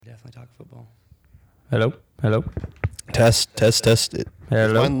definitely talk football. Hello. Test it.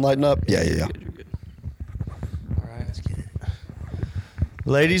 Hello. Mine lighting up? Yeah. You're good. All right, let's get it.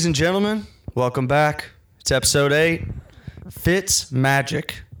 Ladies and gentlemen, welcome back. It's episode 8.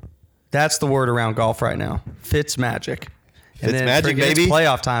 Fitzmagic. That's the word around golf right now. Fitzmagic. Fitzmagic, baby. It's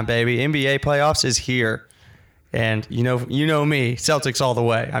playoff time, baby. NBA playoffs is here. And you know me, Celtics all the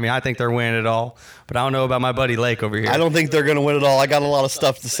way. I mean, I think they're winning it all, but I don't know about my buddy Lake over here. I don't think they're going to win it all. I got a lot of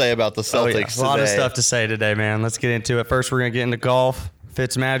stuff to say about the Celtics A lot of today. stuff to say today, man. Let's get into it. First, we're going to get into golf.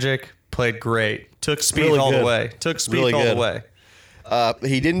 Fitzmagic played great. Took speed Really all good. the way. Took speed Really all good. the way.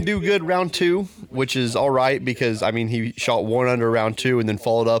 He didn't do good round 2, which is all right because, I mean, he shot 1 under round 2 and then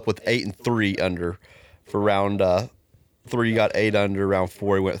followed up with 8 and 3 under for round 3. He got 8 under. Round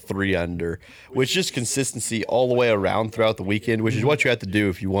 4, he went 3 under, which is consistency all the way around throughout the weekend, which is what you have to do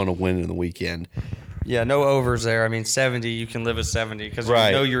if you want to win in the weekend. Yeah, no overs there. I mean, 70, you can live with 70 because Right.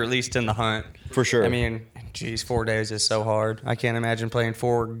 you know you're at least in the hunt. For sure. I mean, geez, 4 days is so hard. I can't imagine playing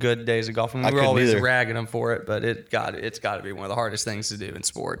 4 good days of golf. I mean, I we're couldn't always either. ragging them for it, but it's got to be one of the hardest things to do in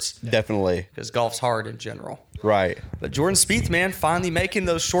sports Definitely. because golf's hard in general. Right. But Jordan Spieth, man, finally making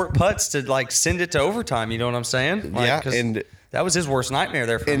those short putts to like send it to overtime. You know what I'm saying? Like, Yeah, 'cause and that was his worst nightmare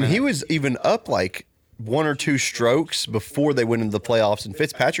there for a minute. he was even up like 1 or 2 strokes before they went into the playoffs, and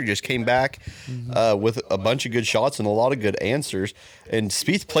Fitzpatrick just came back with a bunch of good shots and a lot of good answers. And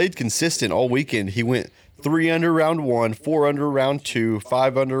Spieth played consistent all weekend. He went 3 under round 1, 4 under round 2,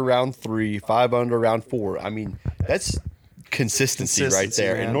 5 under round 3, 5 under round 4. I mean, that's consistency right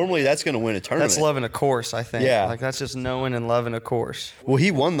there. man. And normally that's going to win a tournament. That's loving a course, I think. Yeah. Like that's just knowing and loving a course. Well,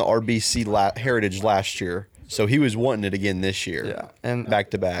 he won the RBC Heritage last year, so he was wanting it again this year. Yeah, and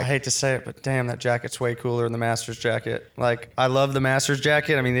back to I back. hate to say it, but damn, that jacket's way cooler than the Masters jacket. Like, I love the Masters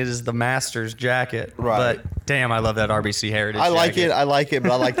jacket. I mean, it is the Masters jacket. Right. But damn, I love that RBC Heritage I like jacket. it,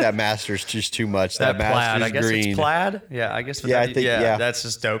 but I like that Masters just too much. That plaid. Masters I guess green. it's plaid. Yeah, I guess. Yeah, I think- yeah. That's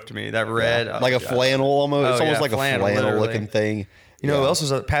just dope to me. That red. oh, Like a God. flannel almost. Oh, It's almost yeah, like flannel, a flannel literally. looking thing. You know Yeah. who else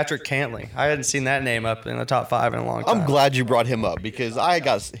was Patrick Cantley? I hadn't seen that name up in the top 5 in a long time. I'm glad you brought him up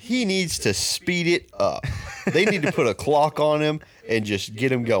because he needs to speed it up. They need to put a clock on him and just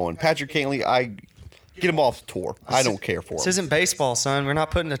get him going. Patrick Cantley, get him off the tour. I don't care for This him. isn't baseball, son. We're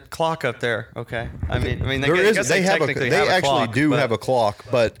not putting a clock up there. Okay. I mean, They technically actually do but have a clock,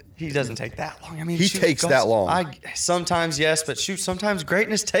 but he doesn't take that long. I mean, He shoot, takes that long. Sometimes yes, but shoot, sometimes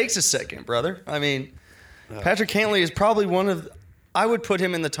greatness takes a second, brother. I mean, Patrick Cantley is probably I would put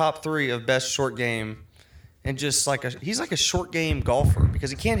him in the top 3 of best short game, and just he's like a short game golfer because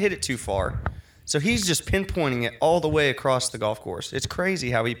he can't hit it too far. So he's just pinpointing it all the way across the golf course. It's crazy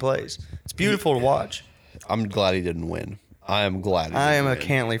how he plays. It's beautiful to watch. I'm glad he didn't win. I am glad. I am a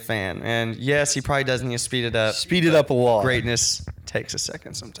Cantley fan, and yes, he probably does need to speed it up. Speed it up a lot. Greatness takes a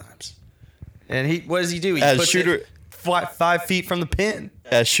second sometimes. And what does he do? He As puts shooter- it 5 feet from the pin.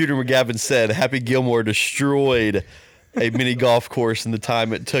 As Shooter McGavin said, Happy Gilmore destroyed a mini golf course in the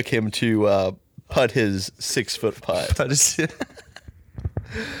time it took him to putt his 6-foot putt. That is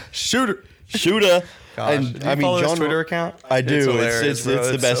Shooter. Shooter. Gosh, And do you follow his John Twitter account? I do. hilarious, It's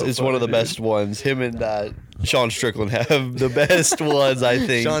bro. the best. so It's one of the funny, dude. best ones. Him and Sean Strickland have the best ones, I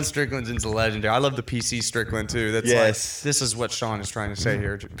think. Sean Strickland's into legendary. I love the PC Strickland too. That's Yes. like this is what Sean is trying to say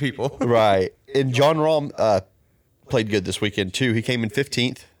here, to people. Right. And John Rahm played good this weekend too. He came in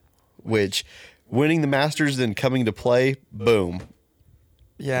 15th, which winning the Masters and coming to play, boom.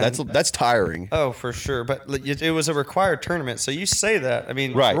 Yeah, That's tiring. oh for sure. But it was a required tournament, so you say that. I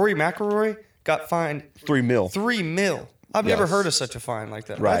mean, Right. Rory McIlroy got fined $3 million. $3 million. I've never Yes. heard of such a fine like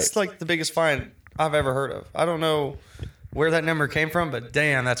that. Right. That's like the biggest fine I've ever heard of. I don't know where that number came from, but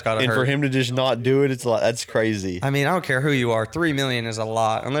damn, that's got to And hurt. for him to just not do it, that's crazy. I mean, I don't care who you are. $3 million is a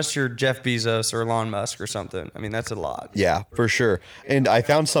lot, unless you're Jeff Bezos or Elon Musk or something. I mean, that's a lot. Yeah, for sure. And I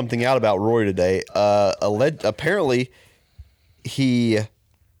found something out about Roy today. Apparently, he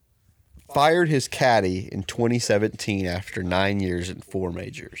fired his caddy in 2017 after 9 years and 4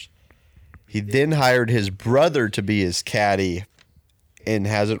 majors. He then hired his brother to be his caddy and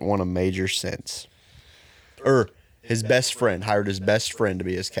hasn't won a major since. Or his best friend hired his best friend to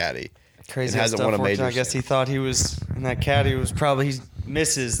be his caddy. Crazy and how hasn't stuff won a works major out. I guess he since. thought he was, and that caddy was probably, he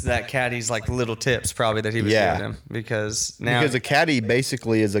misses that caddy's like little tips probably that he was Yeah. giving him because now. Because a caddy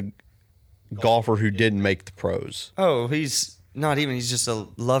basically is a golfer who didn't make the pros. Oh, he's not even. He's just a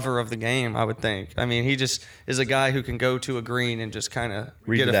lover of the game, I would think. I mean, he just is a guy who can go to a green and just kind of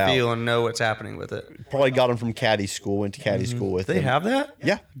Read get it a out. feel and know what's happening with it. Probably got him from caddy school, went to caddy school with They him. have that?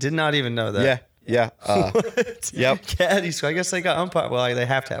 Yeah. Did not even know that. Yeah. What? Yep. Caddy school. I guess they got umpire. Well, they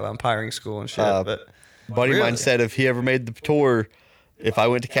have to have umpiring school and shit. But Buddy of Really? mine said if he ever made the tour, If I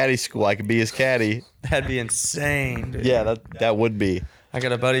went to caddy school, I could be his caddy. That'd be insane, dude. Yeah, that would be. I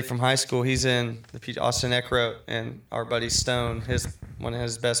got a buddy from high school. He's in Austin Eckroat, and our buddy Stone, one of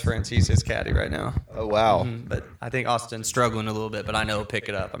his best friends, he's his caddy right now. Oh, wow. But I think Austin's struggling a little bit, but I know he'll pick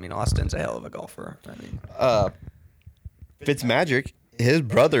it up. I mean, Austin's a hell of a golfer. I mean, Fitzmagic, his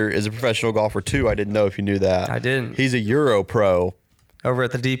brother is a professional golfer too. I didn't know if you knew that. I didn't. He's a Euro pro. Over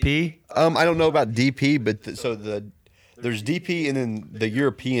at the DP? I don't know about DP, but there's DP, and then the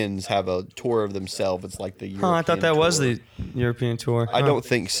Europeans have a tour of themselves. It's like the European I thought that was tour. the European tour. I don't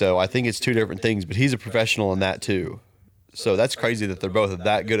think so. I think it's two different things, but he's a professional in that too. So that's crazy that they're both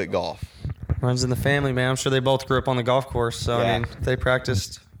that good at golf. Runs in the family, man. I'm sure they both grew up on the golf course. So, Yeah. I mean, if they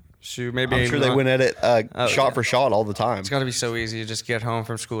practiced, maybe I'm sure they went at it shot for shot all the time. It's got to be so easy to just get home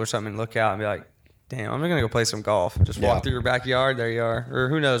from school or something and look out and be like, damn, I'm going to go play some golf. Just walk through your backyard. There you are. Or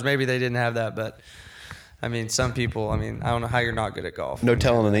who knows? Maybe they didn't have that. But, I mean, some people, I don't know how you're not good at golf. No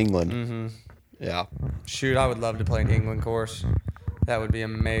telling in England. Mm-hmm. Yeah. Shoot, I would love to play an England course. That would be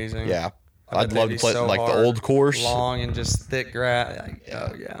amazing. Yeah. I bet I'd love they'd to play be so like the hard, old course. long and just thick grass.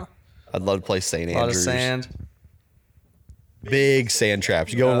 Oh, yeah. I'd love to play St. A Andrews. lot of sand. Big sand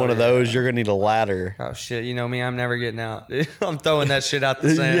traps. You go in one of those, you're going to need a ladder. Oh, shit. You know me. I'm never getting out. Dude. I'm throwing that shit out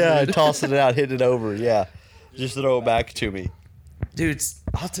the sand. Yeah, dude. tossing it out, hitting it over. Yeah. Just throw it back to me. Dude,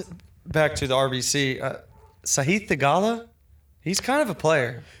 back to the RBC. Sahith Theegala, he's kind of a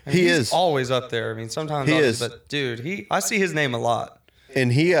player. He's always up there. I mean, sometimes he is. But dude, I see his name a lot.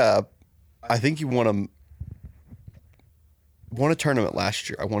 And he, I think he won a tournament last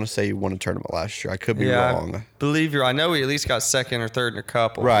year. I want to say he won a tournament last year. I could be wrong. I believe I know he at least got second or third in a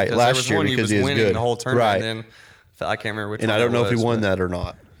couple. Right, because last there was year one because he he was was winning good. the whole tournament. Right. And then I can't remember which. And one I don't know if he was, won that or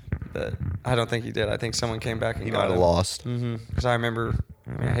not. But I don't think he did. I think someone came back and He got might have him. lost. Because I remember.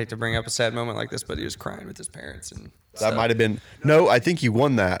 I hate to bring up a sad moment like this, but he was crying with his parents and. That stuff. might have been. No, I think he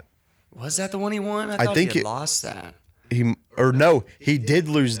won that. Was that the one he won? I thought think he had it- lost that. He did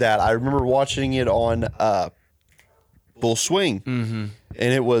lose that. I remember watching it on Full Swing. Mm-hmm.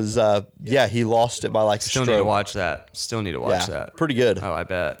 And it was, he lost it by like a Still stroke. need to watch that. Still need to watch Yeah, that. pretty good. Oh, I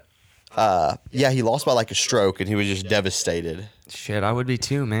bet. He lost by like a stroke, and he was just devastated. Shit, I would be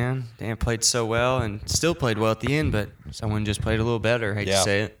too, man. Damn, played so well and still played well at the end, but someone just played a little better. Hate to Yeah.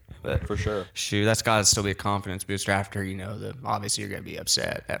 say it. But For sure. shoot, that's got to still be a confidence booster after, obviously you're going to be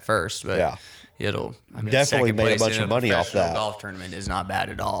upset at first, but Yeah. Definitely second made a place bunch in of money off professional that. golf tournament is not bad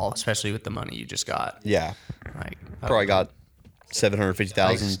at all, especially with the money you just got. Yeah. Like, Probably got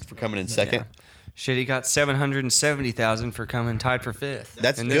 $750,000 for coming in second. Yeah. Shit, he got $770,000 for coming tied for fifth.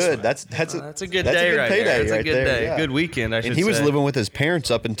 That's in this good. one. That's a good day right payday there. That's a right good there, day. yeah. Good weekend, I should And say. he was living with his parents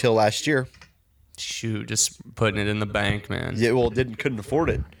up until last year. Shoot, just putting it in the bank, man. Yeah, well, couldn't afford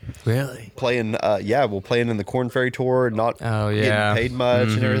it. Really? Playing, playing in the Corn Ferry Tour, not yeah. getting paid much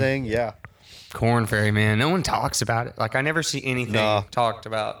and everything. Yeah. Corn Ferry, man. No one talks about it. Like, I never see anything Nah. talked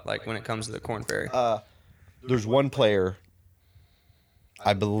about, like, when it comes to the Corn Ferry. There's one player,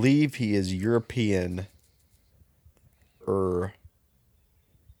 I believe he is European or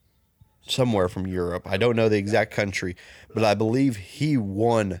somewhere from Europe. I don't know the exact country, but I believe he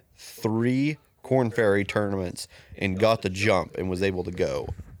won 3 Corn Ferry tournaments and got the jump and was able to go.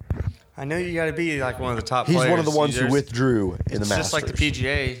 I know you got to be, like, one of the top He's players. one of the ones who There's- withdrew in the It's Masters. just like the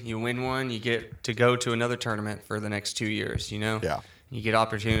PGA. You win one, you get to go to another tournament for the next 2 years, Yeah. You get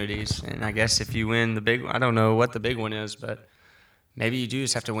opportunities. And I guess if you win the big one, I don't know what the big one is, but maybe you do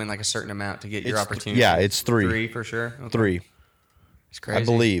just have to win, like, a certain amount to get your opportunity. Yeah, it's 3. 3 for sure? Okay. 3. It's crazy. I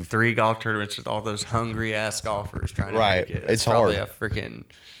believe. 3 golf tournaments with all those hungry-ass golfers trying to Right. make it. It's probably hard.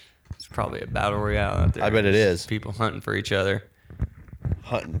 It's probably a battle royale out there. I bet it is. People hunting for each other.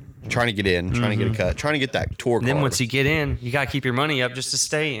 Hunting, trying to get in, trying to get a cut, trying to get that tour And then card. once you get in, you got to keep your money up just to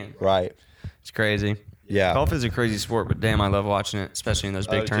stay in. Right. It's crazy. Yeah. Golf is a crazy sport, but damn, I love watching it, especially in those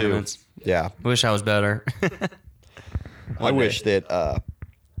big too. tournaments. Yeah. Wish I was better. I wish that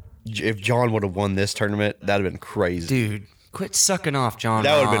if John would have won this tournament, that'd have been crazy. Dude, quit sucking off John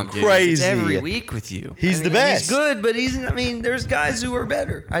That would've Rahm, been dude. crazy. It's every week with you. He's the best. He's good, but there's guys who are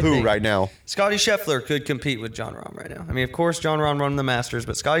better. I Who think. right now? Scotty Scheffler could compete with John Rahm right now. I mean, of course, John Rahm won the Masters,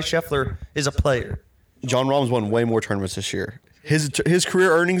 but Scotty Scheffler is a player. John Rahm's won way more tournaments this year. His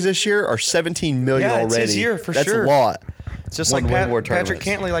career earnings this year are $17 million Yeah, it's already. his year for That's sure. a lot. It's just Won like way more Patrick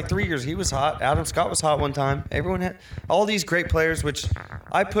tournaments. Cantlay, like 3 years, he was hot. Adam Scott was hot one time. Everyone had all these great players, which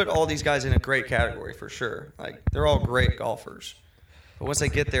I put all these guys in a great category for sure. Like, they're all great golfers. But once they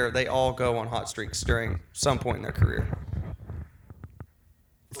get there, they all go on hot streaks during some point in their career.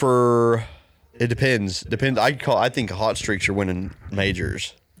 It depends. I think hot streaks are winning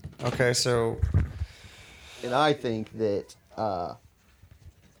majors. Okay, so And I think that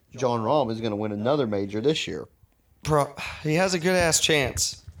John Rahm is going to win another major this year. He has a good ass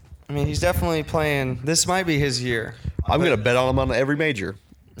chance. I mean, he's definitely playing. This might be his year. I'm going to bet on him on every major.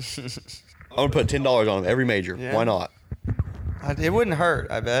 I'm going to put $10 on him every major. Yeah. Why not? It wouldn't hurt,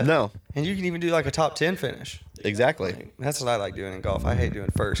 I bet. No. And you can even do like a top 10 finish. Exactly. That's what I like doing in golf. I hate doing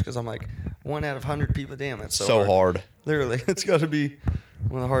first because I'm like 1 out of 100 people. Damn, that's So hard. Literally, it's got to be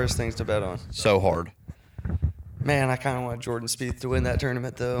one of the hardest things to bet on. So hard. Man, I kind of want Jordan Spieth to win that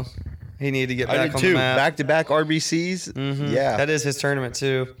tournament though. He needed to get I back did on too. the map. Back-to-back RBCs. Mm-hmm. Yeah. That is his tournament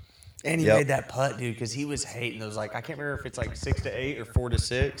too. And he Yep. made that putt, dude, because he was hating those. Like, I can't remember if it's like 6 to 8 or 4 to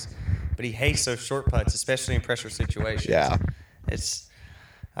 6, but he hates those short putts, especially in pressure situations. Yeah.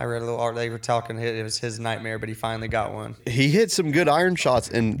 I read a little article. They were talking. It was his nightmare, but he finally got one. He hit some good iron shots,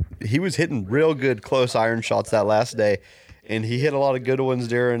 and he was hitting real good close iron shots that last day. And he hit a lot of good ones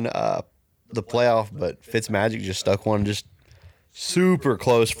during the playoff, but Fitzmagic just stuck one just super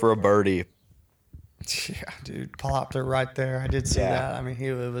close for a birdie. Yeah, dude, plopped it right there. I did see that. I mean,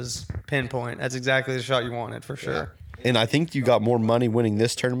 it was pinpoint. That's exactly the shot you wanted for sure. And I think you got more money winning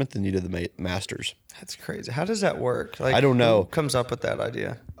this tournament than you did the Masters. That's crazy. How does that work? Like, I don't know. Who comes up with that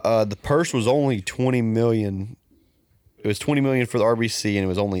idea? The purse was only $20 million. It was $20 million for the RBC, and it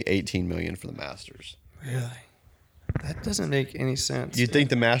was only $18 million for the Masters. Really? That doesn't make any sense. You'd think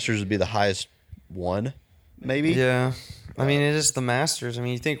the Masters would be the highest one, maybe? Yeah. I mean, it is the Masters. I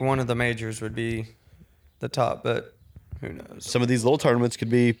mean, you think one of the majors would be the top, but who knows? Some of these little tournaments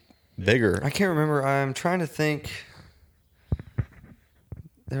could be bigger. I can't remember. I'm trying to think.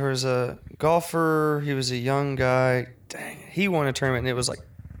 There was a golfer. He was a young guy. Dang it. He won a tournament, and it was like,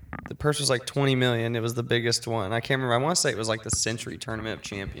 the purse was like $20 million. It was the biggest one. I can't remember. I want to say it was like the Century Tournament of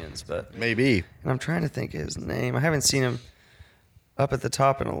Champions, but. Maybe. And I'm trying to think of his name. I haven't seen him up at the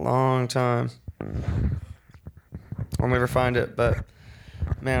top in a long time. I'll never find it, but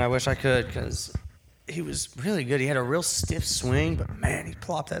man, I wish I could because he was really good. He had a real stiff swing, but man, he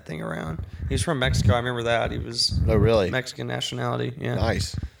plopped that thing around. He's from Mexico. I remember that. He was Oh, really? Mexican nationality. Yeah.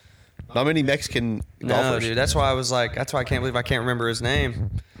 Nice. Not many Mexican No, golfers. dude. That's why I was like, that's why I can't believe I can't remember his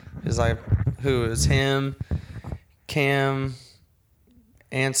name. Is like, who is him? Abraham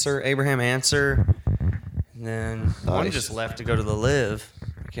Answer. And then one Nice. just left to go to the Live.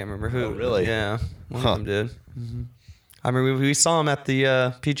 I can't remember who. Oh, really? Yeah. One Huh. of them did. Mm-hmm. I remember we saw him at the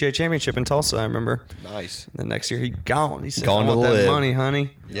PGA Championship in Tulsa, I remember. Nice. The next year, he gone. He said, Gone I to want the that Live. money, honey.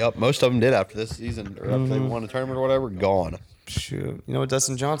 Yep, most of them did after this season, or after they won a tournament or whatever, gone. Shoot. You know what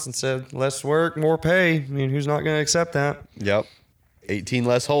Dustin Johnson said? Less work, more pay. I mean, who's not going to accept that? Yep. 18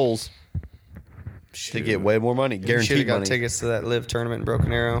 less holes to get way more money, Should have guaranteed got money. tickets to that Live tournament in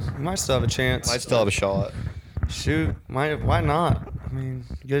Broken Arrow. You might still have a chance. Might still have a shot. Shoot. Why not? I mean,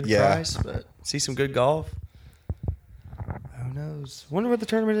 good Yeah. price, but see some good golf. Who knows? Wonder what the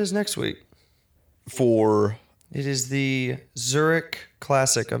tournament is next week. For It is the Zurich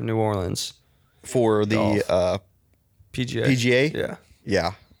Classic of New Orleans. the PGA. PGA? Yeah.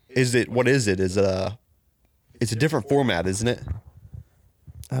 Yeah. What is it? It's a different format, isn't it?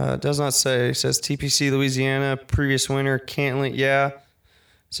 It does not say. It says TPC Louisiana, previous winner Cantley. Yeah. It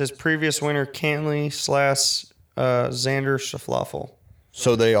says previous winner Cantley / Xander Schauffele.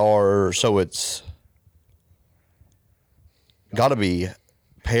 So it's got to be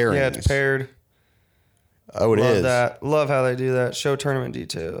pairings. Yeah, it's paired. Oh, it Love is. that. Love how they do that. Show tournament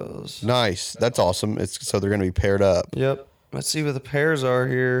details. Nice. That's awesome. So they're going to be paired up. Yep. Let's see what the pairs are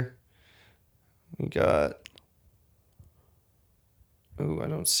here. We got. Ooh, I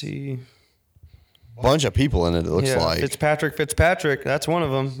don't see. Bunch of people in it looks Yeah, like. Fitzpatrick. That's one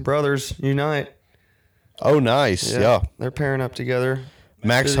of them. Brothers unite. Oh, nice. Yeah. They're pairing up together.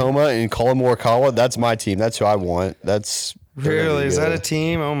 Max Homa and Colin Morikawa. That's my team. That's who I want. They're gonna Really? be Is that good. a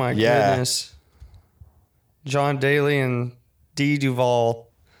team? Oh, my Yeah. goodness. John Daly and D. Duval.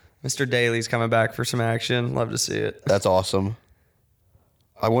 Mr. Daly's coming back for some action. Love to see it. That's awesome.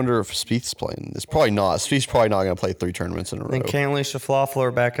 I wonder if Spieth's playing. It's probably not. Spieth's probably not going to play 3 tournaments in a row. And Cantley Schauffele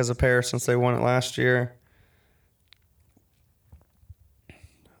are back as a pair since they won it last year.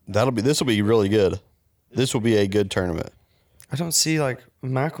 This will be really good. This will be a good tournament. I don't see like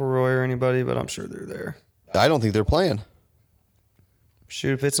McElroy or anybody, but I'm sure they're there. I don't think they're playing.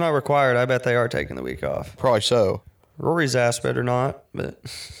 Shoot, if it's not required, I bet they are taking the week off. Probably so. Rory's ass better not, but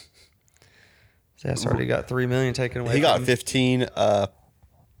his ass already got $3 million taken away. He got from him.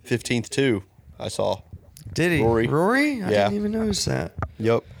 15th too. I saw. Did he? Rory. Rory? I Yeah. didn't even notice that.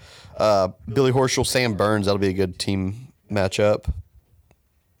 Yep. Billy Horschel, Sam Burns. That'll be a good team matchup.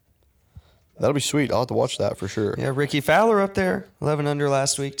 That'll be sweet. I'll have to watch that for sure. Yeah, Ricky Fowler up there, 11 under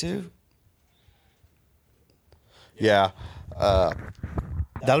last week too. Yeah.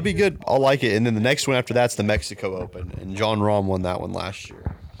 That'll be good. I'll like it. And then the next one after that's the Mexico Open, and John Rahm won that one last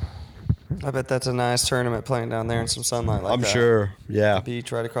year. I bet that's a nice tournament playing down there in some sunlight like I'm that. sure. Yeah.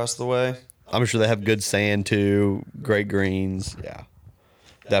 Beach right across the way. I'm sure they have good sand too, great greens. Yeah,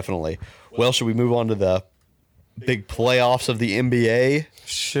 definitely. Well, should we move on to the big playoffs of the NBA?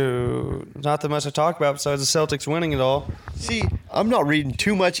 Shoot. Not that much to talk about besides the Celtics winning it all. See, I'm not reading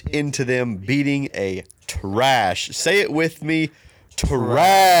too much into them beating a trash. Say it with me.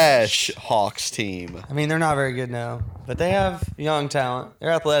 Trash Hawks team. I mean, they're not very good now, but they have young talent.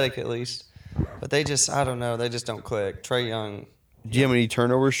 They're athletic at least, but they just, I don't know, they just don't click. Trae Young, Do you know how many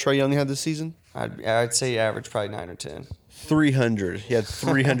turnovers Trae Young had this season? I'd say he averaged probably 9 or 10. 300. He had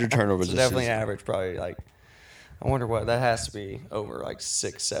 300 turnovers So this definitely season. average probably like, I wonder what, that has to be over like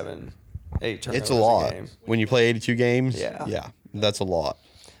 6, 7, 8 turnovers It's a lot. game. When you play 82 games, Yeah. that's a lot.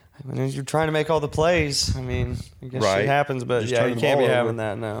 I mean, you're trying to make all the plays. I mean, I guess Right. shit happens, but Just yeah, turn you the can't be ball having over.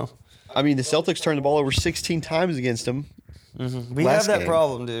 that now. I mean, the Celtics turned the ball over 16 times against them. We Last have that game.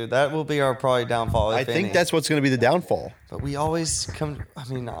 problem, dude. That will be our probably downfall. I if think any. that's what's going to be the downfall. But we always come. I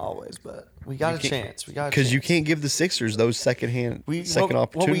mean, not always, but we got a chance. We got Because you can't give the Sixers those second what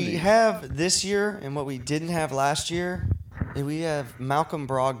opportunities. we have this year and what we didn't have last year, we have Malcolm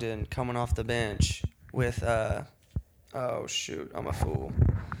Brogdon coming off the bench with. Oh shoot, I'm a fool.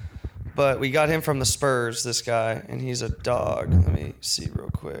 But we got him from the Spurs, this guy, and he's a dog. Let me see real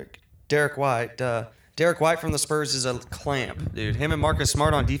quick. Derek White. Derek White from the Spurs is a clamp, dude. Him and Marcus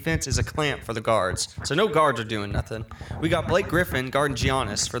Smart on defense is a clamp for the guards. So no guards are doing nothing. We got Blake Griffin guarding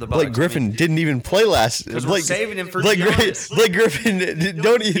Giannis for the Bucks. Blake Griffin didn't even play last. Because we're saving him for Blake, Giannis. Blake Griffin,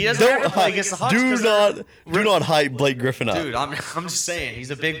 don't He doesn't have to play hype- against the Hawks do 'cause not do not hype Blake Griffin up. Dude, I'm just saying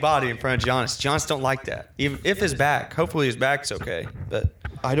he's a big body in front of Giannis. Giannis don't like that. Even if his back, hopefully his back's okay. But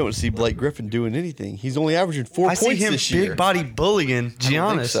I don't see Blake Griffin doing anything. He's only averaging 4 I points see him this year. big body bullying Giannis.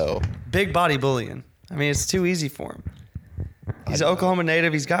 don't think so. Big body bullying. I mean, it's too easy for him. He's an Oklahoma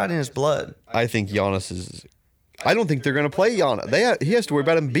native. He's got it in his blood. I think Giannis is. I don't think they're going to play Giannis. He has to worry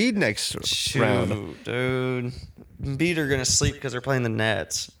about Embiid next round. Shoot, dude. Embiid are gonna sleep because they're playing the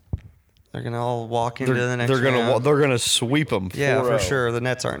Nets. They're gonna all walk into the next round. They're gonna sweep them. Yeah, for sure. The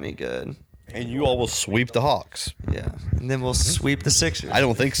Nets aren't any good. And you all will sweep the Hawks. Yeah, and then we'll sweep the Sixers. I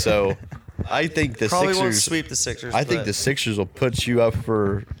don't think so. I think the Probably won't Sixers. sweep the Sixers. I think but the Sixers will put you up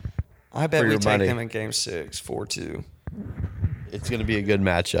for. I bet for we your take money. them in Game 6, 4-2. It's going to be a good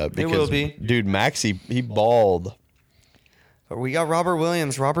matchup. Because, will be. Dude, Maxey, he balled. But we got Robert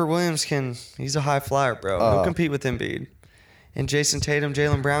Williams. Robert Williams he's a high flyer, bro. He'll compete with Embiid. And Jason Tatum,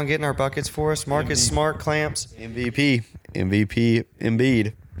 Jaylen Brown getting our buckets for us. Marcus Smart clamps. MVP, Embiid.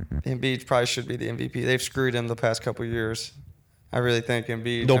 Embiid probably should be the MVP. They've screwed him the past couple years. I really think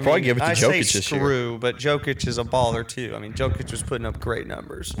Embiid. They'll probably give it to I Jokic say this year. screw, but Jokic is a baller too. I mean, Jokic was putting up great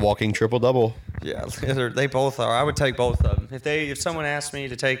numbers. Walking triple-double. Yeah, they both are. I would take both of them. If someone asked me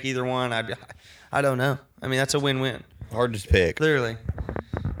to take either one, I don't know. I mean, that's a win-win. Hard to pick. Clearly.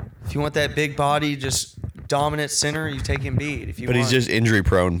 If you want that big body, just dominant center, you take Embiid. But he's just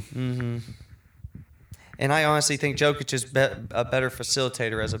injury-prone. And I honestly think Jokic is a better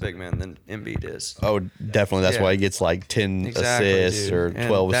facilitator as a big man than Embiid is. Oh, definitely. That's Yeah. why he gets like 10 Exactly, assists dude. or And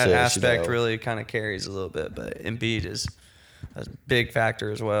 12 that assists. aspect really kind of carries a little bit, but Embiid is a big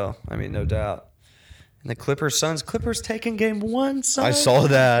factor as well. I mean, no doubt. And the Clippers taking game 1, son. I saw Oh my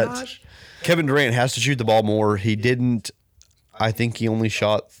that. gosh. Kevin Durant has to shoot the ball more. He didn't. I think he only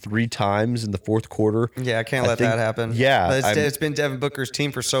shot 3 times in the fourth quarter. Yeah, I can't let think- that happen. Yeah, But it's been Devin Booker's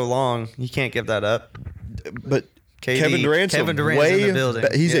team for so long. You can't give that up. But KD, Kevin Durant's in the building.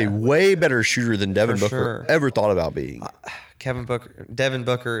 He's Yeah. a way better shooter than Devin For Booker sure. ever thought about being. Devin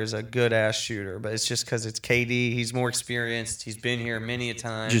Booker is a good ass shooter, but it's just because it's KD. He's more experienced. He's been here many a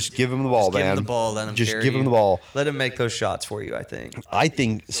time. Just give him the ball, Just give man. him the ball. Let him Just carry give him you. the ball. Let him make those shots for you. I think. I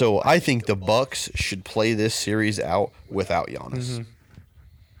think so. I think the Bucks should play this series out without Giannis.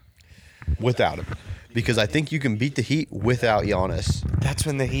 Without him. Because I think you can beat the Heat without Giannis. That's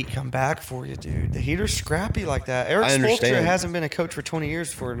when the Heat come back for you, dude. The Heat are scrappy like that. Eric I Spoelstra understand. hasn't been a coach for 20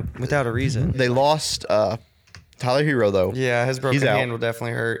 years without a reason. They lost Tyler Hero, though. Yeah, his broken He's out. hand will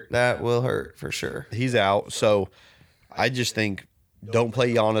definitely hurt. That will hurt for sure. He's out. So I just think don't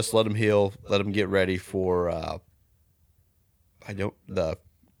play Giannis. Let him heal. Let him get ready for the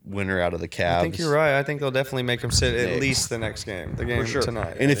winner out of the Cavs. I think you're right. I think they'll definitely make him sit at Knicks. least the next game. The game For sure.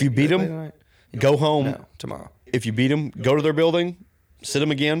 tonight. And if you beat They play them, tonight? go home. No, tomorrow. If you beat them, go to their building, sit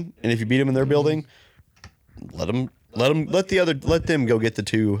them again. And if you beat them in their building, let them Let them go get the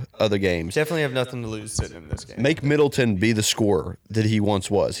 2 other games. Definitely have nothing to lose sitting in this game. Make Middleton be the scorer that he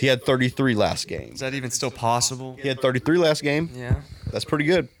once was. He had 33 last game. Is that even still possible? He had 33 last game. Yeah. That's pretty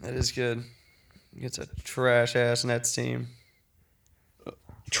good. That is good. It's a trash-ass Nets team.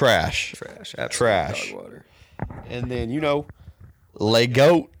 Trash. Absolute Trash. dog water. And then, Lay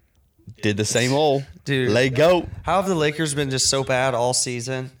Goat did the same old. Dude. Lay Goat. How have the Lakers been just so bad all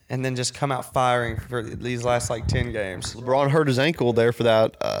season and then just come out firing for these last 10 games? LeBron hurt his ankle there for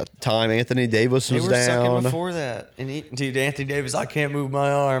that time. Anthony Davis They was were down. sucking before that. And dude, Anthony Davis, I can't move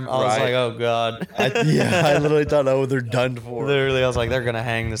my arm. I was Right. like, oh, God. I literally thought, they're done for. Literally, I was like, they're going to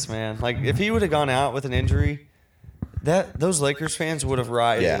hang this man. Like, if he would have gone out with an injury, those Lakers fans would have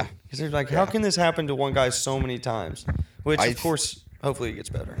rioted. Yeah. Because they're like, how can this happen to one guy so many times? Which, of course, hopefully it gets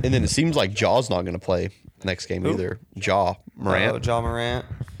better. And then it seems like Jaw's not going to play next game either. Jaw Morant. Oh, Ja Morant.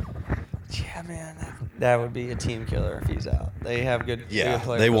 Yeah, man, that would be a team killer if he's out. They have good players.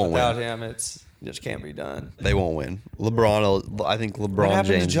 They won't without win. him, it's just can't be done. They won't win. I think LeBron What happened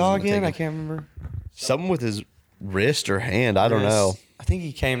James. to Ja is gonna again? take I it. can't remember. Something with his wrist or hand. I don't know. I think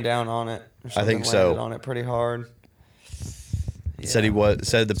he came down on it. Or I think something, so. landed on it pretty hard. Yeah. Said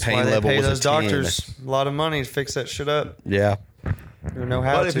the That's pain why they level pay was those a 10. doctors a lot of money to fix that shit up. Yeah. Or know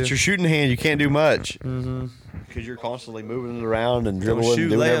how But if to. it's your shooting hand, you can't do much. Mm-hmm. Because you're constantly moving it around and dribbling and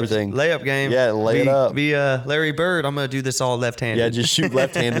doing everything. Layup game. Yeah, lay it up. Be Larry Bird. I'm gonna do this all left-handed. Yeah, just shoot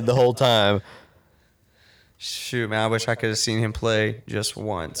left-handed the whole time. Shoot, man. I wish I could have seen him play just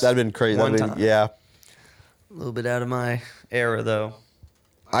once. That'd been crazy. One time. Yeah. A little bit out of my era, though.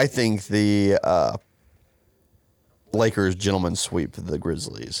 I think the Lakers gentlemen sweep the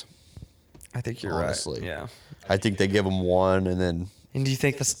Grizzlies. I think you're Honestly. right. Yeah. I think they give them one and then And do you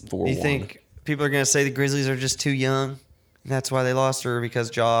think this? Do 4-1. you think people are gonna say the Grizzlies are just too young? And that's why they lost, or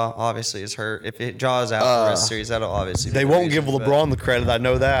because Ja obviously is hurt. If Ja is out for the rest of the series, that'll obviously. Be they the won't give reason, but- LeBron the credit. I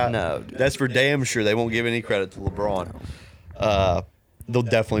know that. No, dude. That's for damn sure. They won't give any credit to LeBron. They'll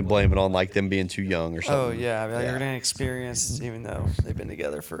definitely blame it on them being too young or something. Oh yeah, I mean, they're inexperienced, even though they've been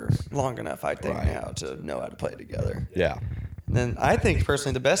together for long enough. I think Right. now to know how to play together. Yeah. And then I think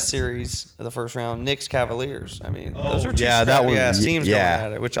personally the best series of the first round, Knicks Cavaliers. I mean, those are two yeah, that one- ass teams yeah. going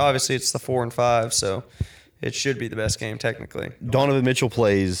at it. Which obviously it's the 4 and 5, so it should be the best game technically. Donovan Mitchell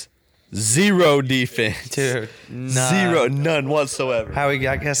plays zero defense. Dude, None whatsoever.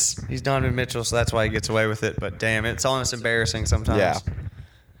 I guess he's Donovan Mitchell, so that's why he gets away with it. But damn, it's almost embarrassing sometimes. Yeah.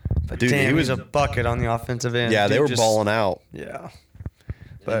 But Dude, damn, he he was- was a bucket on the offensive end. Yeah, they Dude, were just- balling out. Yeah.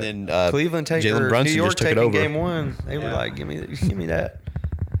 But And then Cleveland Jalen Brunson New York just took it taking over. game one. They were like, give me that.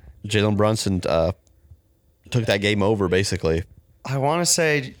 Jalen Brunson took that game over basically. I want to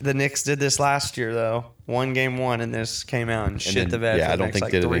say the Knicks did this last year though. Won game one, and this came out and shit the bed. Yeah, for I the don't next,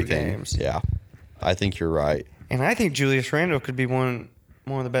 think did 3 anything. games. Yeah, I think you're right. And I think Julius Randle could be one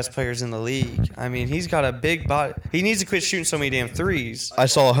of the best players in the league. I mean, he's got a big body. He needs to quit shooting so many damn threes. I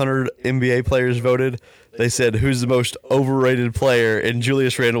saw 100 NBA players voted. They said who's the most overrated player, and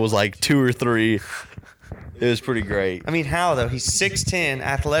Julius Randle was like 2 or 3. It was pretty great. I mean, how though? He's 6'10",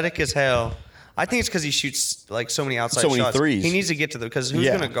 athletic as hell. I think it's because he shoots so many outside So many shots. threes. He needs to get to because who's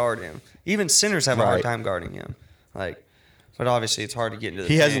Yeah. going to guard him? Even centers have a hard Right. time guarding him. But obviously it's hard to get into the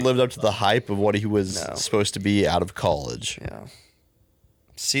He hasn't paint. lived up to the hype of what he was No. supposed to be out of college. Yeah.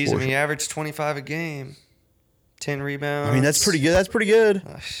 Season, he averaged 25 a game, 10 rebounds. I mean, that's pretty good. That's pretty good.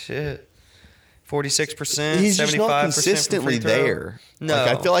 Oh, shit. 46%, He's 75% just not consistently from free throw. there. No.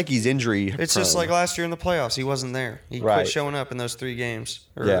 I feel like he's injury. It's just prone. like last year in the playoffs. He wasn't there. He Right. quit showing up in those 3 games.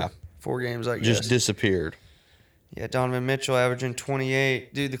 Or Yeah. 4 games, I guess. just disappeared. Yeah, Donovan Mitchell averaging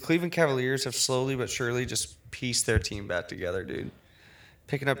 28. Dude, the Cleveland Cavaliers have slowly but surely just pieced their team back together, dude.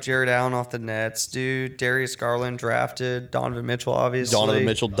 Picking up Jared Allen off the Nets, dude. Darius Garland drafted. Donovan Mitchell, obviously. Donovan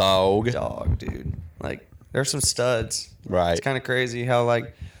Mitchell, dog. Dog, dude. There's some studs. Right. It's kind of crazy how,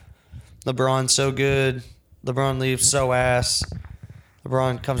 LeBron's so good. LeBron leaves so ass.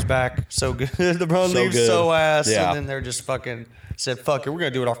 LeBron comes back so good. LeBron So leaves good. so ass. Yeah. And then they're just fucking said, fuck it. We're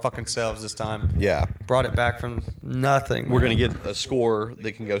going to do it our fucking selves this time. Yeah. Brought it back from nothing. We're man. going to get a scorer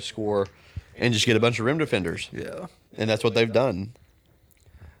that can go score and just get a bunch of rim defenders. Yeah. And that's what they've done.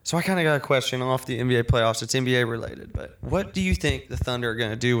 So I kind of got a question off the NBA playoffs. It's NBA related, but what do you think the Thunder are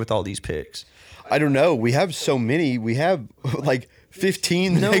going to do with all these picks? I don't know. We have so many. We have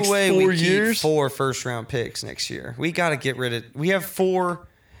 15 the No next way 4 we keep years. 4 first-round picks next year. We got to get rid of. We have 4,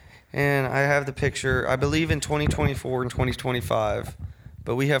 and I have the picture. I believe in 2024 and 2025,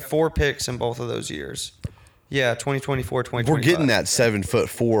 but we have 4 picks in both of those years. Yeah, 2024, 2025. We're getting that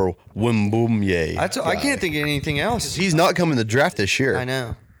 7'4" Wembanyama. I can't think of anything else. He's not coming to draft this year. I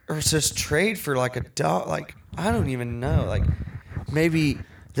know. or just trade for like a dog. Like I don't even know. Like maybe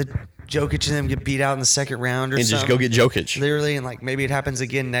the Jokic and them get beat out in the second round or and something. just go get Jokic. Literally, and like maybe it happens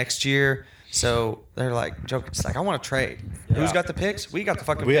again next year. So they're like, Jokic's like, I want to trade. Who's got the picks? We got the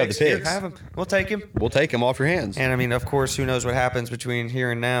fucking We have picks. the Here, picks. have them. We'll take him. We'll take him off your hands. And I mean, of course, who knows what happens between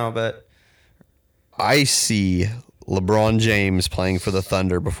here and now, but I see LeBron James playing for the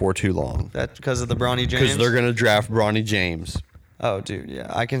Thunder before too long. that's because of the Bronny James. Because they're going to draft Bronny James. Oh, dude, yeah,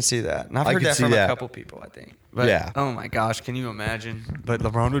 I can see that. And I've I heard can that see from that. a couple people, I think. But, Yeah. oh my gosh, can you imagine? But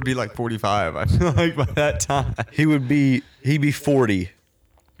LeBron would be like 45, I feel like, by that time. He'd be 40.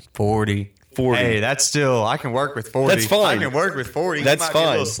 40. 40. Hey, that's still, I can work with 40. That's fine. I can work with 40. That's he might be a fine.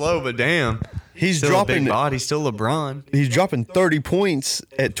 little slow, but damn. He's Still a dropping big body, still LeBron. He's dropping 30 points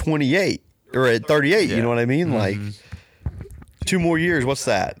at 28 or at 38, you know what I mean? Like 2 more years, what's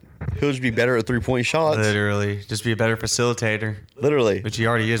that? He'll just be better at 3-point shots. Literally. Just be a better facilitator. Literally. Which he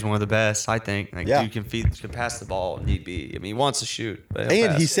already is one of the best, I think. Like, Yeah. dude can pass the ball if need be. I mean, he wants to shoot. But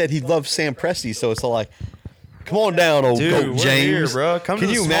And he said he loves Sam Presti, so it's all like, come on down, old dude, goat we're James. here, bro. Come Can to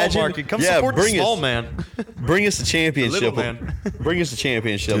the you small imagine? market. Come Yeah, support the bring small us- man. Bring us the championship. The little man. Bring us the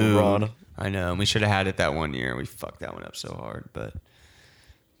championship, Dude, LeBron. I know. And we should have had it that one year. And we fucked that one up so hard. But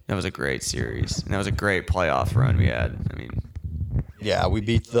that was a great series. And that was a great playoff run we had. I mean, Yeah, we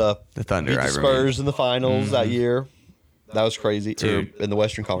beat the Thunder, beat the I Spurs remember. in the finals that year. That was crazy. Dude. Or in the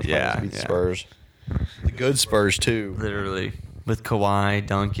Western Conference Yeah, finals, beat the yeah. Spurs. The good Spurs too. Literally. With Kawhi,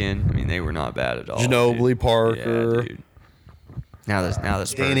 Duncan. I mean, they were not bad at all. Ginobili, dude. Parker. Yeah, dude. Now the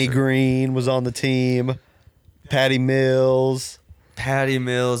Spurs Danny are- Green was on the team. Patty Mills. Patty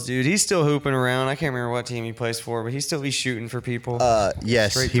Mills, dude, he's still hooping around. I can't remember what team he plays for, but he's still be shooting for people.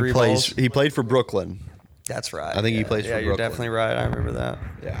 Yes, Straight he three plays. balls. He played for Brooklyn. That's right. I think he plays for Yeah, you're Brooklyn. definitely right. I remember that.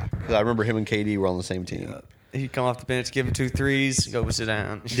 Yeah, 'cause I remember him and KD were on the same team. He'd come off the bench, give him 2 threes, go sit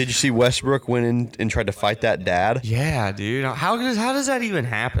down. Did you see Westbrook went in and tried to fight that dad? Yeah, dude. How does that even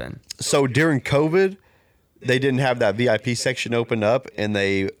happen? So during COVID, they didn't have that VIP section open up, and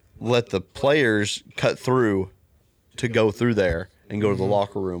they let the players cut through to go through there and go to the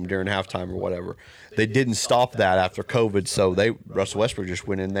locker room during halftime or whatever. They didn't stop that after COVID, so Russell Westbrook just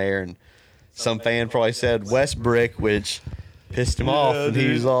went in there, and some fan probably said Westbrick, which pissed him off, and he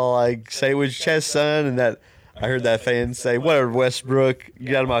was all like, "Say it with your chest, son," and that. I heard that fan say, "Whatever, Westbrook,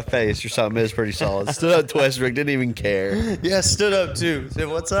 get out of my face," or something. It was pretty solid. Stood up to Westbrook, didn't even care. Yeah, stood up too. Said,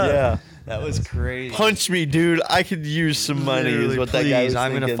 "What's up?" Yeah. That was crazy. Punch me, dude. I could use some money. Literally, Is what please, that guy was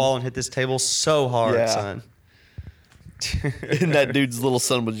I'm thinking. gonna fall and hit this table so hard, Yeah. son. And that dude's little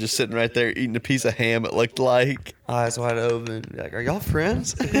son was just sitting right there eating a piece of ham, it looked like. Eyes wide open. Like, are y'all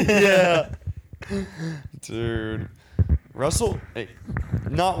friends? Yeah. Dude. Russell, hey,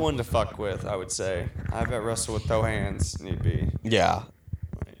 not one to fuck with, I would say. I bet Russell would throw hands, need be. Yeah.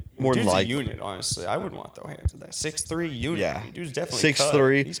 More than Dude's like. a unit, honestly. I wouldn't want to throw hands with that. 6'3" unit. Yeah. Dude's definitely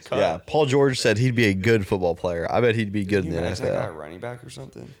 6'3". He's cut. Yeah. Paul George said he'd be a good football player. I bet he'd be good in Can you the imagine that guy NFL. running back or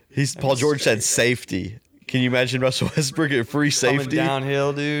something? Paul George said safety. Can you imagine Russell Westbrook at free Coming safety?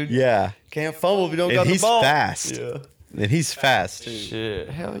 downhill, dude. Yeah. Can't fumble if you don't And got the he's ball. fast. Yeah. And he's fast. too. Shit.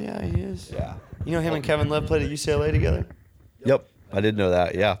 Hell yeah, he is. Yeah. You know him and Kevin Love played at UCLA together Yep. I did know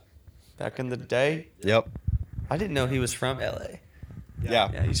that. Yeah. back in the day? Yep. I didn't know he was from LA. Yeah.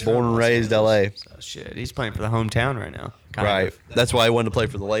 he's Born from and Los raised Angeles. LA. So shit, he's playing for the hometown right now. Kind Right. of. That's why I wanted to play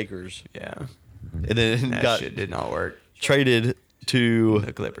for the Lakers. Yeah. And then That got shit did not work. traded to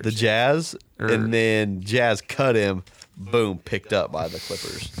The Clippers. the Jazz, Or- and then Jazz cut him. Boom, picked up by the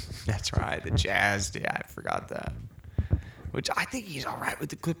Clippers. That's right. The Jazz. Yeah, I forgot that. Which I think he's all right with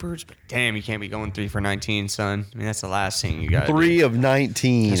the Clippers, but damn, he can't be going 3 for 19, son. I mean, that's the last thing you got. 3 of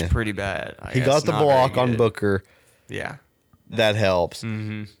 19. That's pretty bad. He got the block on Booker. Yeah. That helps.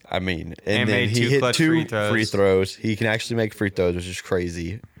 Mm-hmm. I mean, And and then made he 2 hit clutch 2 free throws. free throws. He can actually make free throws, which is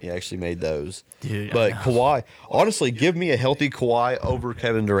crazy. He actually made those. Dude, I but know. Kawhi, honestly, give me a healthy Kawhi over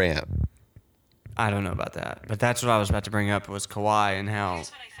Kevin Durant. I don't know about that, but that's what I was about to bring up was Kawhi and how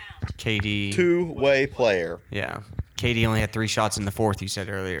KD. 2-way player. Yeah. KD only had 3 shots in the fourth, you said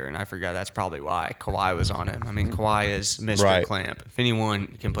earlier, and I forgot that's probably why Kawhi was on him. I mean, Kawhi is Mr. Right. Clamp. If anyone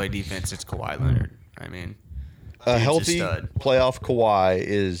can play defense, it's Kawhi Leonard. I mean, A dude's healthy stud. playoff Kawhi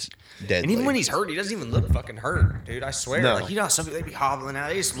is deadly. And even when he's hurt, he doesn't even look fucking hurt, dude. I swear. No. Like, you know, some people, they be hobbling out.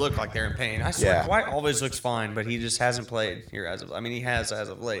 They just look like they're in pain. I swear, Yeah. Kawhi always looks fine, but he just hasn't played here as of. I mean, he has as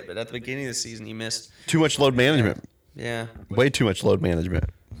of late, but at the beginning of the season, he missed. Too much load management. Yeah. Way too much load management.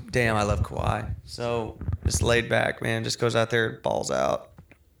 Damn, I love Kawhi. So just laid back, man. Just goes out there, balls out.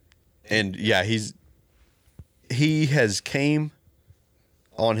 And yeah, he has came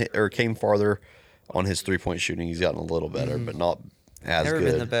farther on his 3-point shooting. He's gotten a little better, but not as Never good.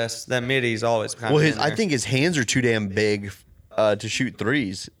 been the best. That middy's always kind Well, of I think his hands are too damn big to shoot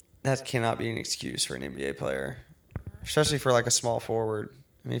threes. that cannot be an excuse for an NBA player, especially for like a small forward.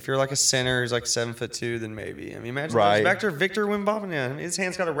 I mean, if you're like a center who's like 7'2", then maybe. I mean, imagine Right. back to Victor Wembanyama. I mean, his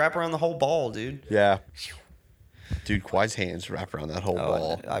hands got to wrap around the whole ball, dude. Yeah. Dude, Kawhi's hands wrap around that whole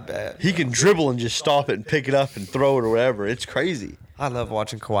ball. I bet. He can dribble and just stop it and pick it up and throw it or whatever. It's crazy. I love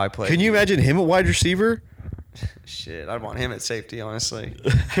watching Kawhi play. Can you imagine him at wide receiver? Shit, I'd want him at safety, honestly.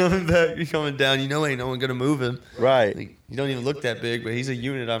 Coming back, you're coming down. You know, ain't no one gonna move him. Right. Like, you don't even look that big, but he's a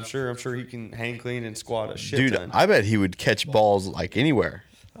unit. I'm sure. I'm sure he can hang clean and squat a shit Dude, ton. I bet he would catch balls like anywhere.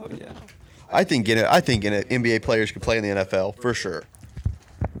 Oh yeah. I think NBA players could play in the NFL for sure.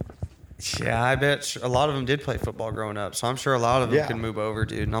 Yeah, I bet a lot of them did play football growing up, so I'm sure a lot of them Yeah. can move over,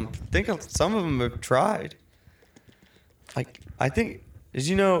 dude. And I'm thinking some of them have tried. Like, I think, as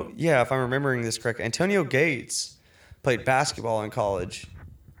you know, yeah, if I'm remembering this correctly, Antonio Gates played basketball in college.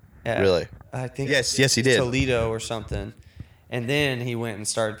 Really? I think. Yes, he did. Toledo or something. And then he went and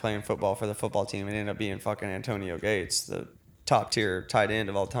started playing football for the football team and ended up being fucking Antonio Gates, the top tier tight end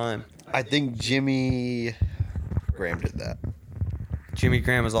of all time. I think Jimmy Graham did that. Jimmy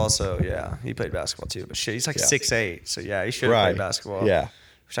Graham was also, yeah, he played basketball too. But shit, he's like Yeah. 6'8", so yeah, he should have played basketball. Yeah.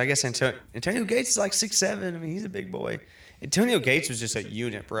 Which I guess Antonio Gates is like 6'7". I mean, he's a big boy. Antonio Gates was just a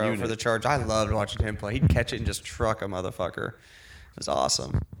unit, bro, for the Charge. I loved watching him play. He'd catch it and just truck a motherfucker. It was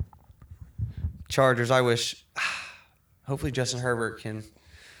awesome. Chargers, I wish, hopefully Justin Herbert can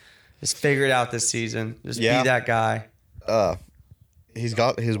just figure it out this season. Just be that guy. He's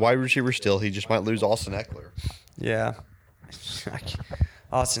got his wide receiver still. He just might lose Austin Eckler. Yeah.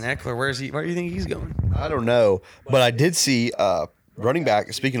 Austin Eckler, where do you think he's going? I don't know, but I did see running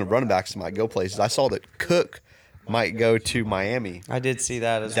back. Speaking of running backs that might go places, I saw that Cook might go to Miami. I did see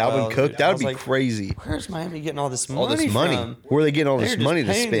that as well. Dalvin Cook, that I would was be crazy. Where's Miami getting all this money All this money. from? Where are they getting all They're this just money to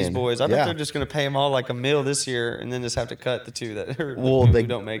paying spend? these boys. I bet Yeah. they're just going to pay them all like $1 million this year, and then just have to cut the two that Well, who they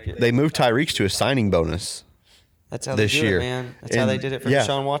don't make it. They moved Tyreek to a signing bonus. That's how this they do year. it, man. That's how And- they did it for yeah.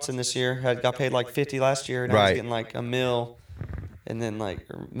 Deshaun Watson this year. Got paid like $50 last year, and now Right. he's getting like $1 million, and then like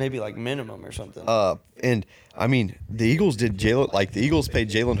or maybe like minimum or something. And I mean, the Eagles paid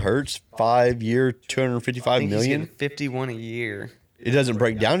Jalen Hurts 5-year, $255 I think he's million. getting 51 a year. It doesn't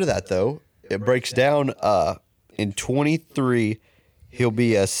break down to that though. It breaks down in 23 he'll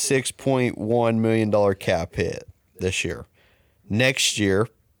be a $6.1 million cap hit this year. Next year,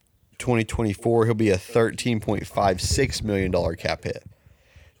 2024, he'll be a $13.56 million cap hit.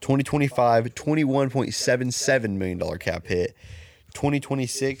 2025, $21.77 million cap hit.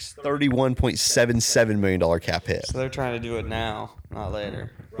 2026, $31.77 million cap hit. So they're trying to do it now, not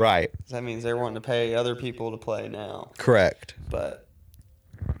later. Right. That means they're wanting to pay other people to play now. Correct. But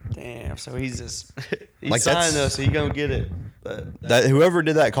damn, so he's just he's Like, signed that's- though, so he gonna get it. But That whoever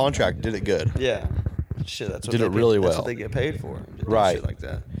did that contract did it good. yeah, shit, that's what Did they it really That's well. what they get paid for. To do Right. shit like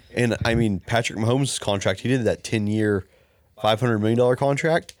that. And I mean, Patrick Mahomes' contract, he did that 10-year, $500 million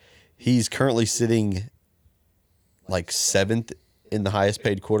contract. He's currently sitting like 7th in the highest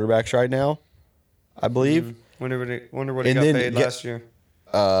paid quarterbacks right now, I believe. Wonder what he And got then paid get- last year.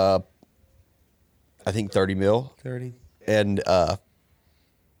 I think 30 mil. 30. And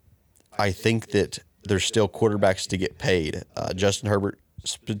I think that there's still quarterbacks to get paid. Justin Herbert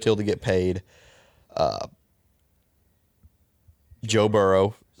still to get paid. Joe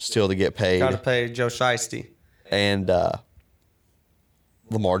Burrow still to get paid. Got to pay Joe Shiesty. And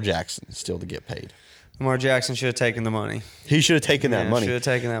Lamar Jackson still to get paid. Lamar Jackson should have taken the money. He should have taken that Yeah, money. should have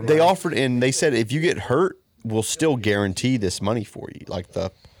taken that They money. offered, and they said if you get hurt, we'll still guarantee this money for you, like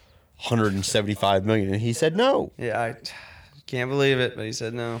the $175 million. And he said no. Yeah, I can't believe it, but he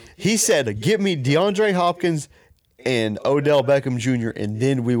said no. He said, "Give me DeAndre Hopkins and Odell Beckham Jr., and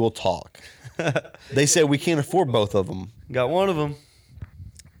then we will talk." They said we can't afford both of them. Got one of them.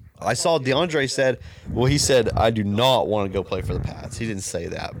 I saw DeAndre said, well, he said, I do not want to go play for the Pats. He didn't say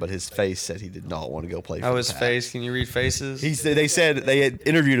that, but his face said he did not want to go play for Oh, the his Pats. face. Can you read faces? He said, they had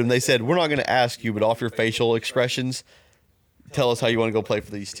interviewed him. They said, we're not going to ask you, but off your facial expressions, tell us how you want to go play for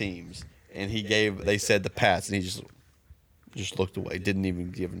these teams. And they said the Pats, and he just looked away, didn't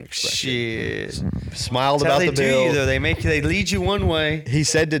even give an expression. Shit. Smiled That's how about they the do you, Bills. though. They lead you one way. He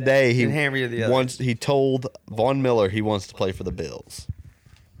said today And hammer you the other. he told Von Miller he wants to play for the Bills.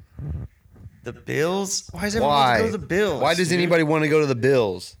 The Bills? Why does everyone want to go to the Bills? Why does dude? anybody want to go to the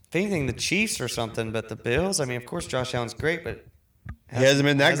Bills? If anything, the Chiefs or something, but the Bills? I mean, of course, Josh Allen's great, but He hasn't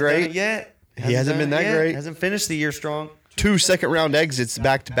been that hasn't done great. it yet. He hasn't done been it that yet. great. Hasn't finished the year strong. 2 second-round exits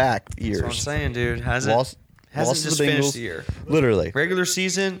back-to-back years. That's what I'm saying, dude. Hasn't Lost to just the finished Bengals. the year. Literally. Regular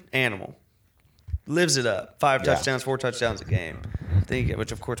season, animal. Lives it up. 5 Yeah. touchdowns, 4 touchdowns a game.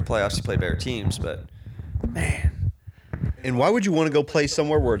 which of course playoffs you play better teams, but man, And why would you want to go play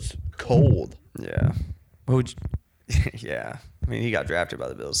somewhere where it's cold? yeah. Yeah. I mean, he got drafted by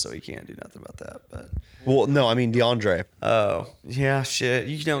the Bills, so he can't do nothing about that. But Well, no, I mean DeAndre. oh yeah, shit.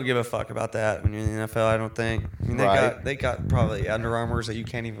 You don't give a fuck about that when you're in the NFL. I don't think. I mean, Right. they got probably Under Armours that you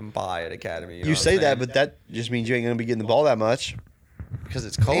can't even buy at Academy. You say that, but that just means you ain't gonna be getting the ball that much. because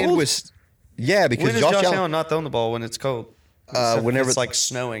it's cold. And with, yeah, because when is Josh Josh Allen. Allen not throwing the ball when it's cold? Except if Whenever it's like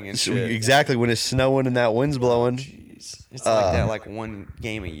snowing and shit. Exactly when it's snowing and that wind's blowing. Jeez. It's like that like one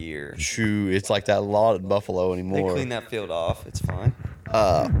game a year. Shoo, it's like that a lot at Buffalo They anymore. clean that field off. It's fine.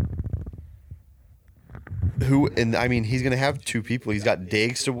 And I mean, he's gonna have two people. He's got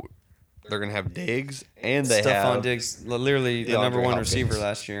Diggs to. They're gonna have Diggs, and they Stephon have Diggs, literally the DeAndre number one Hopkins. receiver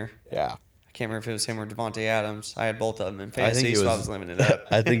last year. Yeah, I can't remember if it was him or Devontae Adams. I had both of them in I think fantasy, it so I was. was limiting it up.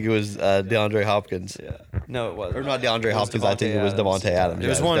 I think it was DeAndre Hopkins. Yeah. No, it wasn't. Or not DeAndre It was Hopkins. I think it was Adams. Devontae Adams. It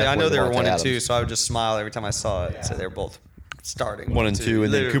was Yeah, one. I know definitely they were Devontae 1 and 2, Adams. so I would just smile every time I saw it. So they were both starting 1 and 2,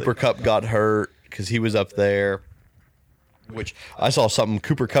 and then literally. Cooper Kupp got hurt because he was up there. Which I saw something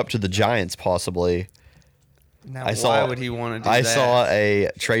Cooper Kupp to the Giants possibly. Now, I saw. why would he want to do I that? saw a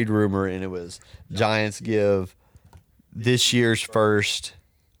trade rumor, and it was Giants give this year's first,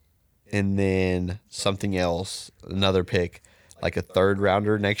 and then something else, another pick, like a third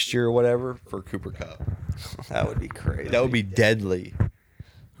rounder next year or whatever for Cooper Kupp. That would be crazy. That would be deadly.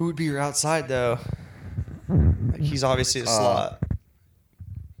 Who would be your outside though? Like, he's obviously a slot.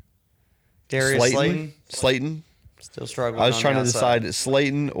 Darius Slayton. still struggling. I was on trying the to outside. decide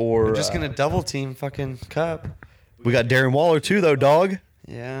Slayton or. We're just gonna double team fucking Cup. We got Darren Waller too, though, dog.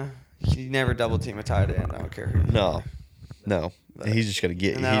 Yeah, you never double team a tight end. I don't care who. You No. He's just gonna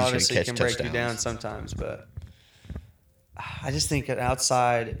get. And He's that just obviously gonna can catch break touchdowns. you down sometimes, but I just think an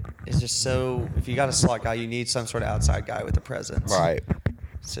outside is just so. If you got a slot guy, you need some sort of outside guy with a presence. Right.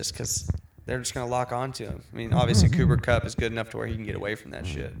 It's just because they're just gonna lock onto him. I mean, obviously Cooper Kupp is good enough to where he can get away from that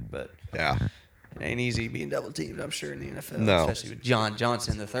shit, but Yeah. it ain't easy being double teamed. I'm sure in the NFL, No. especially with John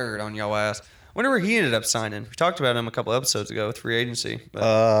Johnson the third on your ass. Wonder where he ended up signing. We talked about him a couple episodes ago with free agency, but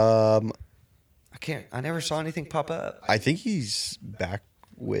I never saw anything pop up. I think he's back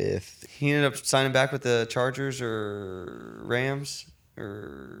with. He ended up signing back with the Chargers or Rams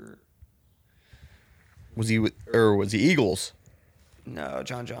or Was he with, or was he Eagles? no?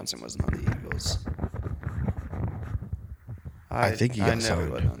 John Johnson wasn't on the Eagles. I think he I got know signed.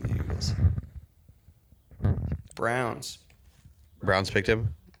 he wasn't on the Eagles. Browns. Browns picked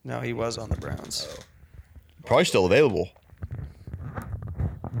him. No, he was on the Browns. Probably still available.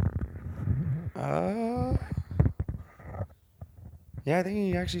 Yeah, I think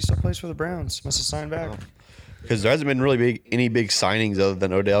he actually still plays for the Browns. Must have signed back. Because there hasn't been really any big signings other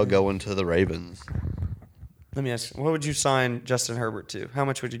than Odell going to the Ravens. Let me ask you, what would you sign Justin Herbert to? How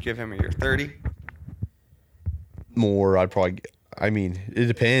much would you give him a year? 30? More, I'd probably. I mean, it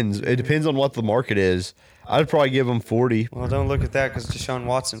depends. It depends on what the market is. I'd probably give him 40. Well, don't look at that because Deshaun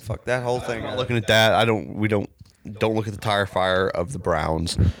Watson fucked that whole thing up. Looking at that, we don't look at the tire fire of the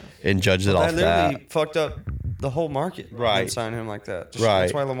Browns and judge it off That literally that. fucked up the whole market. Right. Signing him like that. Right.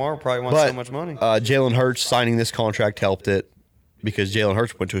 That's why Lamar probably wants But so much money. Jalen Hurts signing this contract helped it because Jalen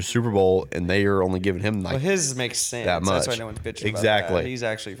Hurts went to a Super Bowl and they are only giving him Well, like his makes sense. that That's why much. no one's bitching Exactly. about that. He's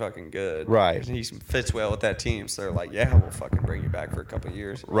actually fucking good. Right. He fits well with that team. So they're like, yeah, we'll fucking bring you back for a couple of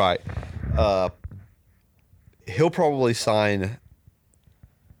years. right. He'll probably sign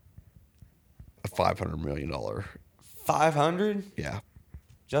a $500 million. 500? Yeah.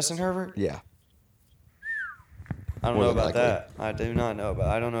 Justin Herbert? Yeah. I don't More know than about that. I do not know about.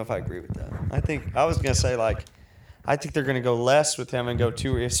 I don't know if I agree with that. I was gonna say I think they're gonna go less with him and go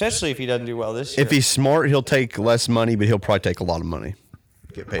 2, especially if he doesn't do well this year. If he's smart, he'll take less money, but he'll probably take a lot of money.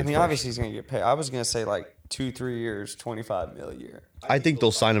 Get paid. I mean, for it. obviously he's gonna get paid. I was gonna say 2-3 years, $25 million a year. I think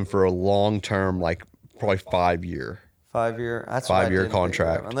they'll sign him for a long term, like probably 5 year. 5 year. That's what I 5 year didn't think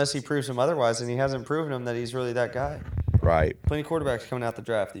contract. of. Unless he proves him otherwise, and he hasn't proven him that he's really that guy. Right. Plenty of quarterbacks coming out the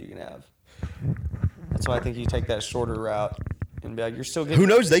draft that you can have. That's why I think you take that shorter route and be like, you're still getting. Who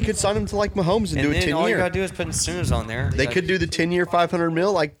knows? They could sign him to like Mahomes and, And do a then 10 all you year. gotta do is put Sooners on there. They could do the 10 year, 500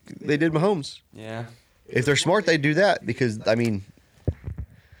 mil like they did Mahomes. Yeah. If they're smart, they do that because I mean,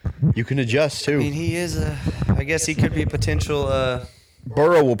 you can adjust too. I mean, he is a. I guess he could be a potential.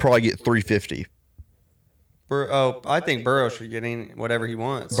 Burrow will probably get 350. I think Burrow should get whatever he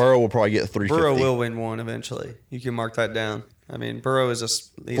wants. Burrow will probably get 350. Burrow will win one eventually. You can mark that down. I mean, Burrow is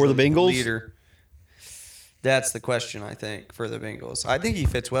he's For the a Bengals? leader. That's the question, I think, for the Bengals. I think he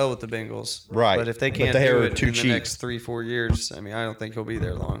fits well with the Bengals. Right. But if they But can't they do are it too in cheap. the next 3-4 years, I mean, I don't think he'll be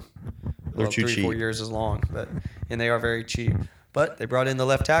there long. They're too 3-4 cheap. years is long, and they are very cheap. But they brought in the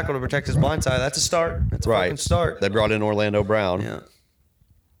left tackle to protect his blind side. That's a start. That's a fucking start. They brought in Orlando Brown. Yeah.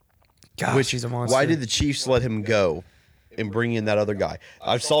 Gosh, he's a monster. Why did the Chiefs let him go and bring in that other guy?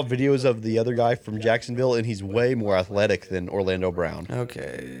 I saw videos of the other guy from Jacksonville, and he's way more athletic than Orlando Brown.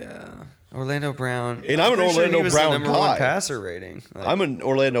 Okay, yeah. Orlando Brown. And I'm an pretty Orlando he was Brown the number guy. one passer rating. Like, I'm an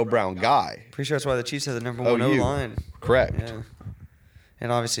Orlando Brown guy. pretty sure that's why the Chiefs have the number one OU. O-line. Correct. Yeah.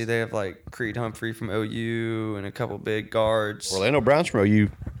 And obviously they have like Creed Humphrey from OU and a couple big guards. Orlando Brown's from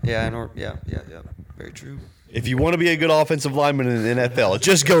OU. Yeah, yeah. Very true. If you want to be a good offensive lineman in the NFL,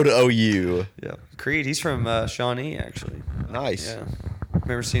 just go to OU. Yeah. Creed, he's from Shawnee actually. Nice. Yeah.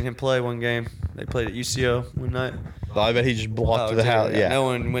 Remember seeing him play one game. They played at UCO one night. I bet he just blocked to the house. Yeah. No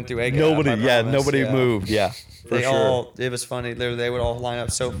one went through A gap. Nobody moved. Yeah. They all. It was funny. They would all line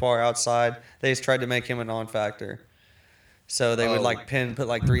up so far outside. They just tried to make him a non-factor. So they would put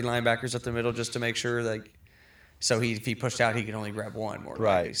like 3 linebackers up the middle just to make sure so if he pushed out, he could only grab one more.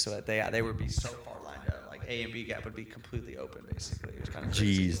 Right. Likely, so that they would be so far lined up. Like A and B gap would be completely open basically. It was kind of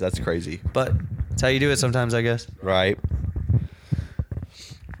crazy. Jeez, that's crazy. But that's how you do it sometimes, I guess. Right.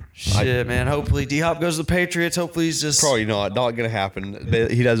 Shit, man. Hopefully D-Hop goes to the Patriots. Hopefully he's just Probably not going to happen.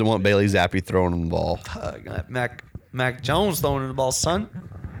 He doesn't want Bailey Zappi throwing him the ball. Mac Jones throwing the ball, son.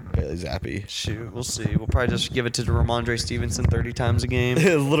 Bailey Zappi. Shoot, we'll see. We'll probably just give it to Ramondre Stevenson 30 times a game.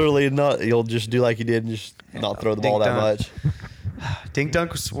 Literally not. You'll just do like you did and just not throw the ball that much. Dink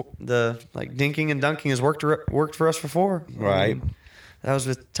dunk was dinking and dunking has worked for us before. Right. That was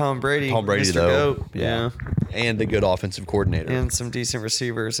with Tom Brady. Tom Brady, Mr. though. Goat. Yeah. And a good offensive coordinator. And some decent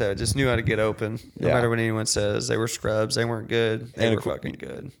receivers that just knew how to get open. No matter what anyone says. They were scrubs. They weren't good. They were fucking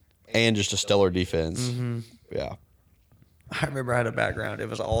good. And just a stellar defense. Mm-hmm. Yeah. I remember I had a background. It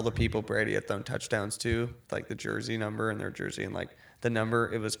was all the people Brady had thrown touchdowns to, like the jersey number and their jersey and like the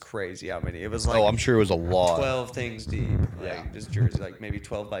number. It was crazy how many. It was like I'm sure it was a lot. 12 things deep. Like just jersey, like maybe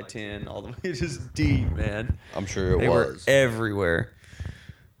 12 by 10, all the way just deep, man. I'm sure They were was. everywhere.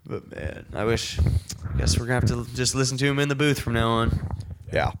 But man, I guess we're gonna have to just listen to him in the booth from now on.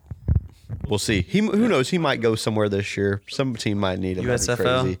 Yeah. We'll see. Who knows? He might go somewhere this year. Some team might need him. That'd be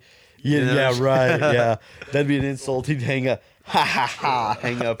USFL? crazy. Yeah, right. Yeah. That'd be an insult. He'd hang up.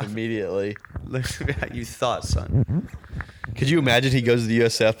 Hang up immediately. You thought, son. Could you imagine he goes to the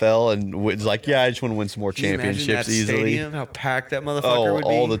USFL and was like, I just want to win some more Can you imagine championships that easily. Stadium, how packed that motherfucker would be.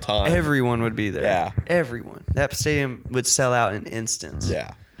 All the time. Everyone would be there. Yeah. Everyone. That stadium would sell out in instants.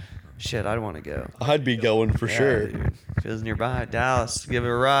 Yeah. Shit, I'd want to go. I'd be going for sure. Dude. If it was nearby, Dallas, give it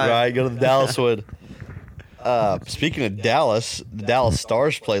a ride. Right, go to the Dallas one. Speaking of Dallas, the Dallas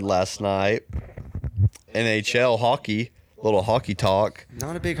Stars played last night. NHL hockey, little hockey talk.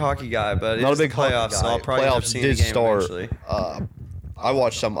 Not a big hockey guy, but Not it's a big the playoffs, hockey so guy. I'll probably end up Playoffs seeing did the game start. eventually. I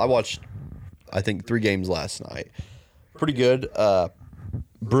watched, I think 3 games last night. Pretty good.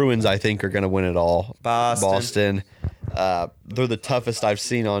 Bruins, I think, are going to win it all. Boston. They're the toughest I've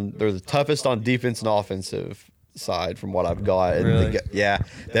seen they're the toughest on defense and offensive side from what I've got. And Really? they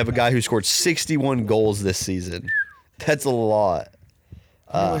have a guy who scored 61 goals this season. That's a lot.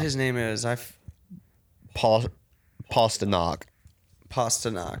 I don't know what his name is. Pasternak.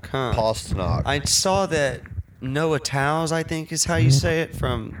 Pasternak, huh? Pasternak. I saw that Noah Towns, I think is how you say it,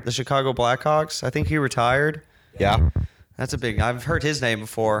 from the Chicago Blackhawks. I think he retired. Yeah. That's a big. I've heard his name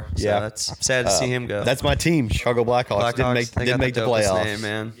before. So Yeah. that's sad to see him go. That's my team, Chicago Blackhawks. Blackhawks, they Didn't got make the dopest playoffs. name,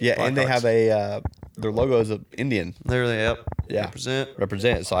 man. Yeah, and they have Blackhawks. their logo is an Indian. Literally, yep. Yeah.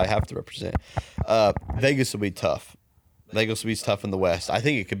 Represent. So I have to represent. Vegas will be tough. Vegas will be tough in the West. I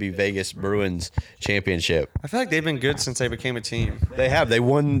think it could be Vegas Bruins championship. I feel like they've been good since they became a team. They have. They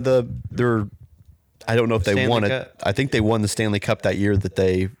won their. I don't know if they Stanley won it. Cup. I think they won the Stanley Cup that year that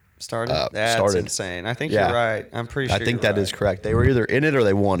they Started? That's started. insane. I think Yeah. you're right. I'm pretty sure I think you're that is right. correct. They were either in it or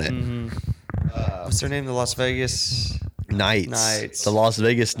they won it. What's their name? The Las Vegas Knights. The Las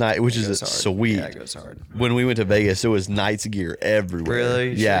Vegas Knights, which It is goes hard. sweet. Yeah, it goes hard. When we went to Vegas, it was Knights gear everywhere. Really?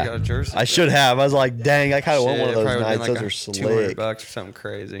 You Yeah. should've got a jersey. I should have. I was like, dang, I kind of want Shit, one of those probably would've Knights. been Those like are slick. $200 or something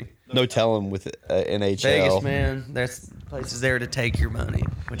crazy. No telling with NHL. Vegas, man, there's places there to take your money,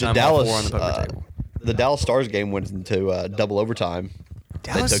 which The I'm Dallas, all for on the poker table. the Dallas Stars game went into double overtime.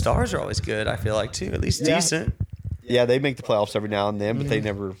 Dallas took- Stars are always good. I feel like too, at least Yeah. decent. Yeah, they make the playoffs every now and then, but they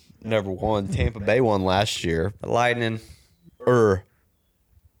never won. Tampa Bay won last year. The Lightning.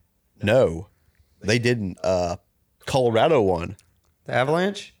 No, they didn't. Colorado won. The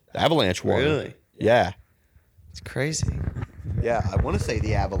Avalanche? The Avalanche won. Really? Yeah. It's crazy. Yeah, I want to say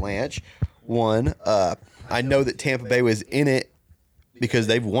the Avalanche won. I know that Tampa Bay was in it because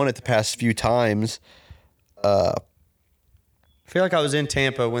they've won it the past few times. I feel like I was in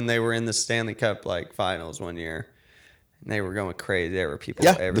Tampa when they were in the Stanley Cup like finals one year. And they were going crazy. There were people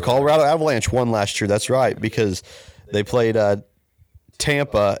Yeah, everywhere. the Colorado Avalanche won last year. That's right, because they played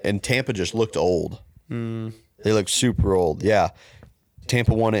Tampa, and Tampa just looked old. They looked super old. Yeah.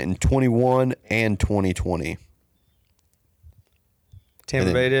 Tampa won it in 21 and 2020.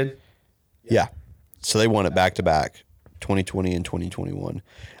 Tampa Bay did? Yeah. So they won it back to back, 2020 and 2021.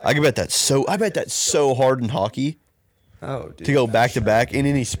 I bet that's so hard in hockey Oh, dude. to go back to back in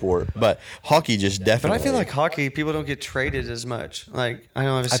any sport, but hockey just But definitely. I feel like hockey, people don't get traded as much. Like, I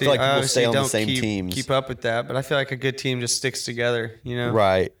know obviously, feel like people obviously stay on the don't same teams. keep up with that, but I feel like a good team just sticks together, you know?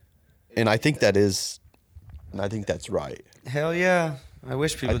 Right. And I think that's right. Hell yeah. I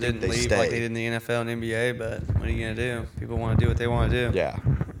wish people think didn't they leave stay. like they did in the NFL and NBA, but what are you going to do? People want to do what they want to do. Yeah.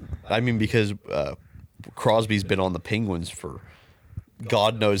 I mean, because Crosby's been on the Penguins for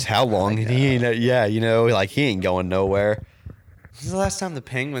God knows how long, and he ain't. He ain't going nowhere. This is the last time the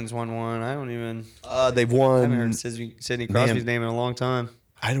Penguins won one. I don't even. They've I haven't won. heard Sidney Crosby's name in a long time.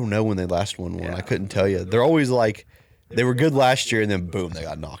 I don't know when they last won one. Yeah. I couldn't tell you. They're always like, they were good last year, and then boom, they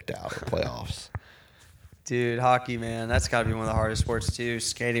got knocked out in the playoffs. Dude, hockey, man, that's got to be one of the hardest sports too.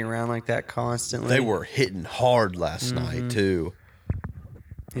 Skating around like that constantly. They were hitting hard last night too.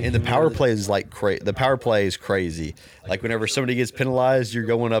 And the power play is the power play is crazy. Like whenever somebody gets penalized, you're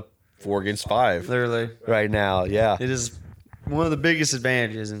going up 4 against 5 Literally, right now. Yeah. it is one of the biggest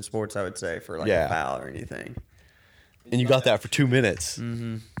advantages in sports, I would say, for like a foul or anything. And you got that for 2 minutes.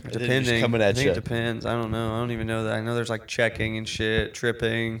 Depending, coming I at think you. it depends. I don't know. I don't even know that. I know there's like checking and shit,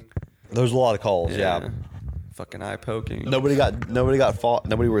 tripping. There's a lot of calls. Yeah. Fucking eye poking. Nobody got fought.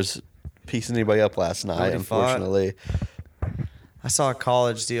 Nobody was piecing anybody up last night. Nobody fought. Unfortunately. I saw a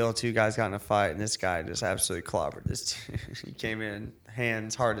college deal. 2 guys got in a fight, and this guy just absolutely clobbered this dude. He came in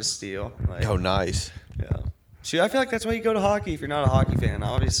hands hard as steel. Like, Oh, nice. yeah. See, I feel like that's why you go to hockey if you're not a hockey fan.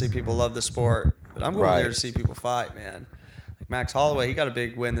 Obviously, people love the sport, but I'm going there to see people fight, man. Like Max Holloway, he got a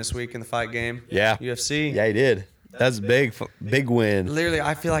big win this week in the fight game. Yeah. UFC. Yeah, he did. That's big win. Literally,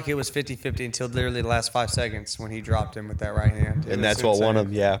 I feel like it was 50-50 until literally the last 5 seconds when he dropped him with that right hand. And that's what won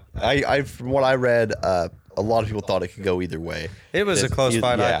him. Yeah. I from what I read, a lot of people thought it could go either way. It was a close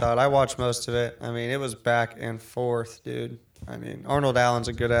fight, yeah. I thought. I watched most of it. I mean, it was back and forth, dude. I mean, Arnold Allen's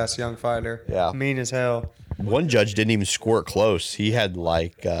a good-ass young fighter. Yeah. Mean as hell. One judge didn't even score it close. He had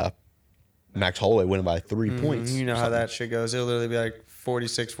Max Holloway winning by 3 points. You know how that shit goes. It'll literally be like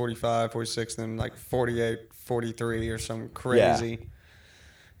 46-45, 46, then like 48-43 or something crazy. Yeah.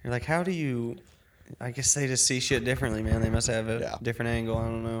 You're like, how do you... I guess they just see shit differently, man. They must have a different angle. I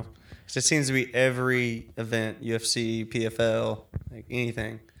don't know. 'Cause it seems to be every event, UFC, PFL, like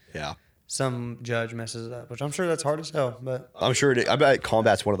anything. Yeah. Some judge messes it up, which I'm sure that's hard as hell, but... I'm sure I bet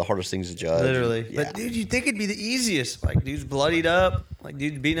combat's one of the hardest things to judge. Literally. Yeah. But, dude, you'd think it'd be the easiest. Like, dude's bloodied up. Like,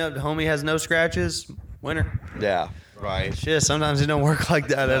 dude's beaten up. The homie has no scratches. Winner. Yeah. Right. Shit, sometimes it don't work like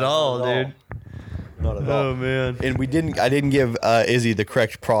that at all, dude. Not at all. Oh, man. And I didn't give Izzy the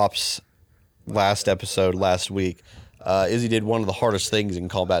correct props last week. Izzy did one of the hardest things in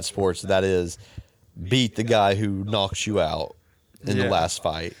combat sports. That is beat the guy who knocks you out in the last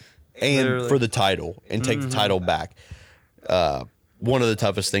fight. And Literally. for the title and take the title back. One of the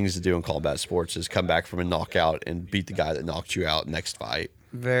toughest things to do in combat sports is come back from a knockout and beat the guy that knocked you out next fight.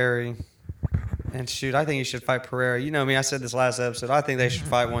 Very. And shoot, I think you should fight Pereira. You know me, I said this last episode. I think they should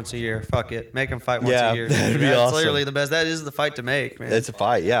fight once a year. Fuck it. Make them fight once a year. that'd be That's awesome. literally the best. That is the fight to make, man. It's a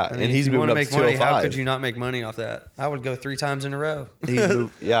fight, yeah. I mean, And he's if you moving want up to to make money, how 205. could you not make money off that? I would go 3 times in a row.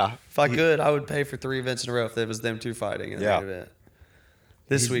 Yeah. If I could, I would pay for 3 events in a row if it was them 2 fighting in the main event.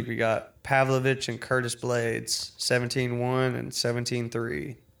 This week we got Pavlovich and Curtis Blades, 17-1 and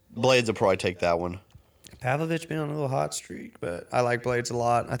 17-3. Blades will probably take that one. Pavlovich been on a little hot streak, but I like Blades a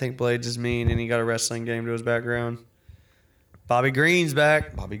lot. I think Blades is mean, and he got a wrestling game to his background. Bobby Green's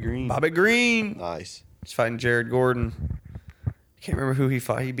back. Bobby Green. Bobby Green. Nice. He's fighting Jared Gordon. I can't remember who he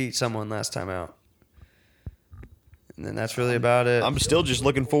fought. He beat someone last time out. And then that's really about it. I'm still just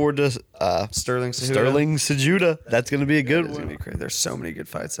looking forward to Sterling Sejudo. That's going to be a good It's one. gonna be crazy. There's so many good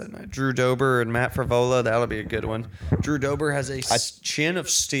fights that night. Drew Dober and Matt Favola. That'll be a good one. Drew Dober has a chin of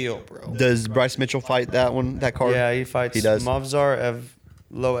steel, bro. Does Bryce Mitchell fight that card? Yeah, he fights He does. Mavzar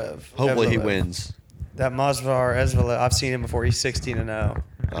Evloev. Hopefully he Evloev. wins. That Mavzar Evloev, I've seen him before. He's 16-0.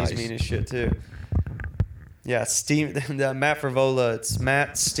 Nice. He's mean as shit too. Yeah, that Matt Favola. It's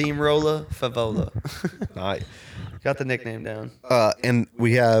Matt Steamroller Favola. Nice. Got the nickname down. And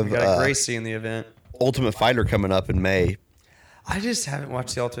we have We got Gracie in the event. Ultimate Fighter coming up in May. I just haven't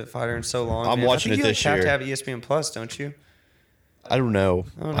watched The Ultimate Fighter in so long. I'm man. watching I think it this you have year. to have ESPN Plus, don't you? I don't know.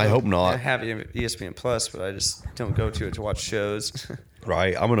 I hope I not. have ESPN Plus, but I just don't go to it to watch shows.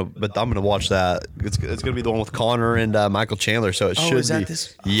 Right. I'm gonna watch that. It's gonna be the one with Connor and Michael Chandler. So it should is that be.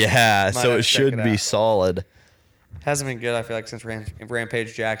 this? Yeah. Might So have it to check should it be out. solid. Hasn't been good, I feel like, since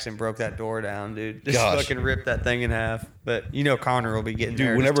Rampage Jackson broke that door down, dude. Just Gosh. fucking ripped that thing in half. But you know Connor will be getting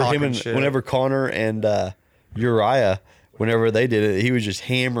there. Dude, whenever Connor and Uriah, whenever they did it, he was just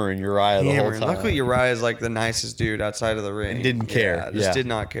hammering Uriah the whole time. Luckily, Uriah is like the nicest dude outside of the ring. And didn't care. Yeah, just Yeah. did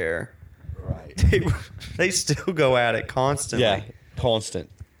not care. Right. They still go at it constantly. Yeah. Constant.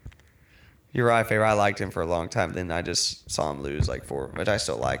 Uriah Faber, I liked him for a long time. Then I just saw him lose like 4, but I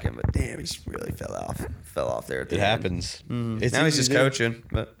still like him. But damn, he just really fell off there at the It end. happens. It's Now he's easy just to do. coaching,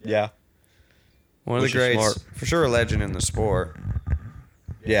 but Yeah. one of the Which is greats, smart. for sure, a legend in the sport.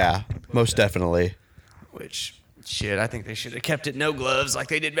 Yeah. Most definitely. Which shit, I think they should have kept it no gloves like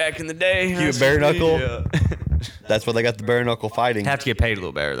they did back in the day. Cute bare knuckle? Yeah. That's why they got the bare knuckle fighting. Have to get paid a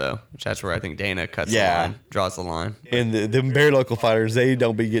little better though, which that's where I think Dana cuts the Yeah. line, draws the line. And them bare knuckle fighters, they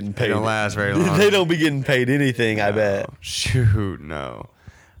don't be getting paid. They don't last very long. They don't be getting paid anything, I bet. Oh, shoot, no.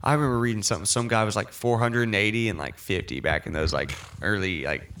 I remember reading something. Some guy was like 480 and like 50 back in those like early,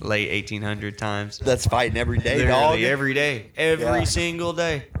 like late 1800 times. That's fighting every day, dog. Literally every day, every Yeah. single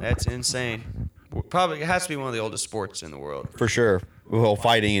day. That's insane. Probably it has to be one of the oldest sports in the world. For sure. Well,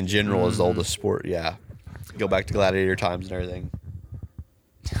 fighting in general is the oldest sport, yeah. Go back to gladiator times and everything.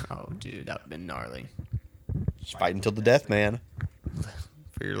 Oh, dude, that would have been gnarly Just fighting till the death, man.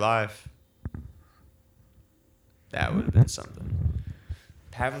 for your life. That would have been something.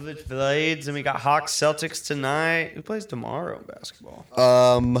 Pavlovich Blades, and we got Hawks Celtics tonight. Who plays tomorrow in basketball?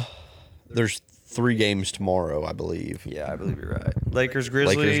 There's 3 games tomorrow, I believe. Yeah, I believe you're right. Lakers,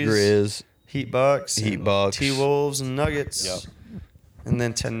 Grizzlies, Lakers, Grizz. Heat, Bucks, Heat, Bucks. T-Wolves, and Nuggets. Yep. And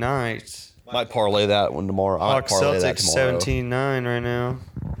then tonight, Might parlay that one tomorrow. I might Hawks parlay that Celtics tomorrow. 17-9 right now.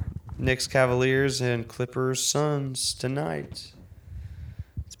 Knicks Cavaliers and Clippers Suns tonight.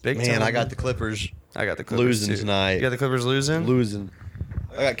 It's big time. Man, I got the Clippers I got the Clippers losing too. tonight. You got the Clippers losing? losing.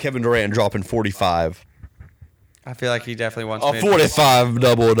 I got Kevin Durant dropping 45. I feel like he definitely wants A 45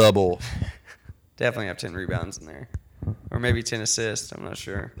 double-double. Definitely have 10 rebounds in there. Or maybe 10 assists. I'm not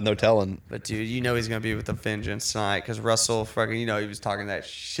sure. No telling. But, dude, you know he's going to be with a vengeance tonight because Russell fucking, you know, he was talking that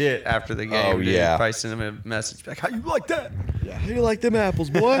shit after the game. Oh, dude. yeah. Probably sent him a message like, how you like that? Yeah, how you like them apples,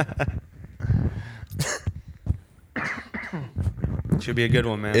 boy? Should be a good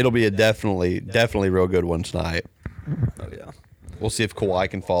one, man. It'll be a definitely real good one tonight. Oh, yeah. We'll see if Kawhi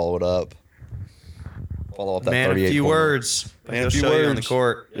can follow it up. Follow up that Man, a 38 few pointer. words. Man, He'll a few show you on the words.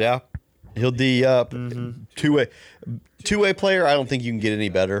 court. Yeah. He'll D up. Two-way player, I don't think you can get any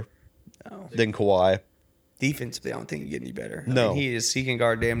better No. than Kawhi. Defensively, I don't think you get any better. I No. mean, he can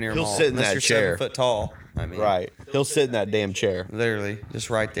guard damn near He'll them all. sit in unless that you're chair. 7 foot tall. I mean, Right. He'll sit in that damn chair. literally, just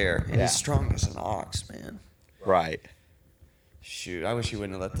right there. And Yeah. he's strong as an ox, man. Right. Shoot, I wish he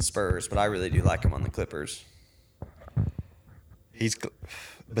wouldn't have let the Spurs, but I really do like him on the Clippers.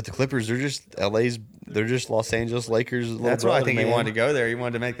 But the Clippers, they're just Los Angeles Lakers. That's why I think he wanted to go there. He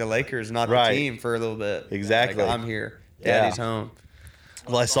wanted to make the Lakers not Right. the team for a little bit. Exactly. Like, I'm here. Yeah. Daddy's home.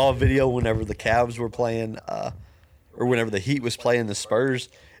 Well, I saw a video whenever the Cavs were playing, or whenever the Heat was playing the Spurs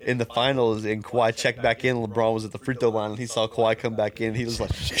in the finals, and Kawhi checked back in. LeBron was at the free throw line, and he saw Kawhi come back in. He was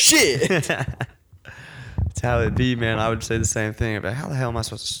like, "Shit!" That's how it be, man. I would say the same thing. But how the hell am I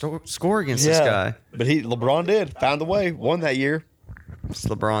supposed to score against this guy? But LeBron did found a way, won that year. It's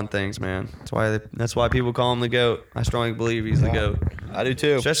LeBron things, man. That's why people call him the GOAT. I strongly believe he's the GOAT. I do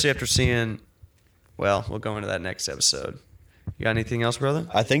too. Especially after seeing, well, we'll go into that next episode. You got anything else, brother?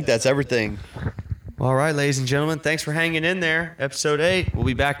 I think that's everything. Well, all right, ladies and gentlemen, thanks for hanging in there. Episode 8. We'll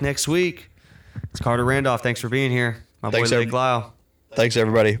be back next week. It's Carter Randolph. Thanks for being here. My Thanks, boy, Lake Lyle. Thanks,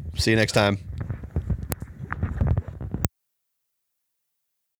 everybody. See you next time.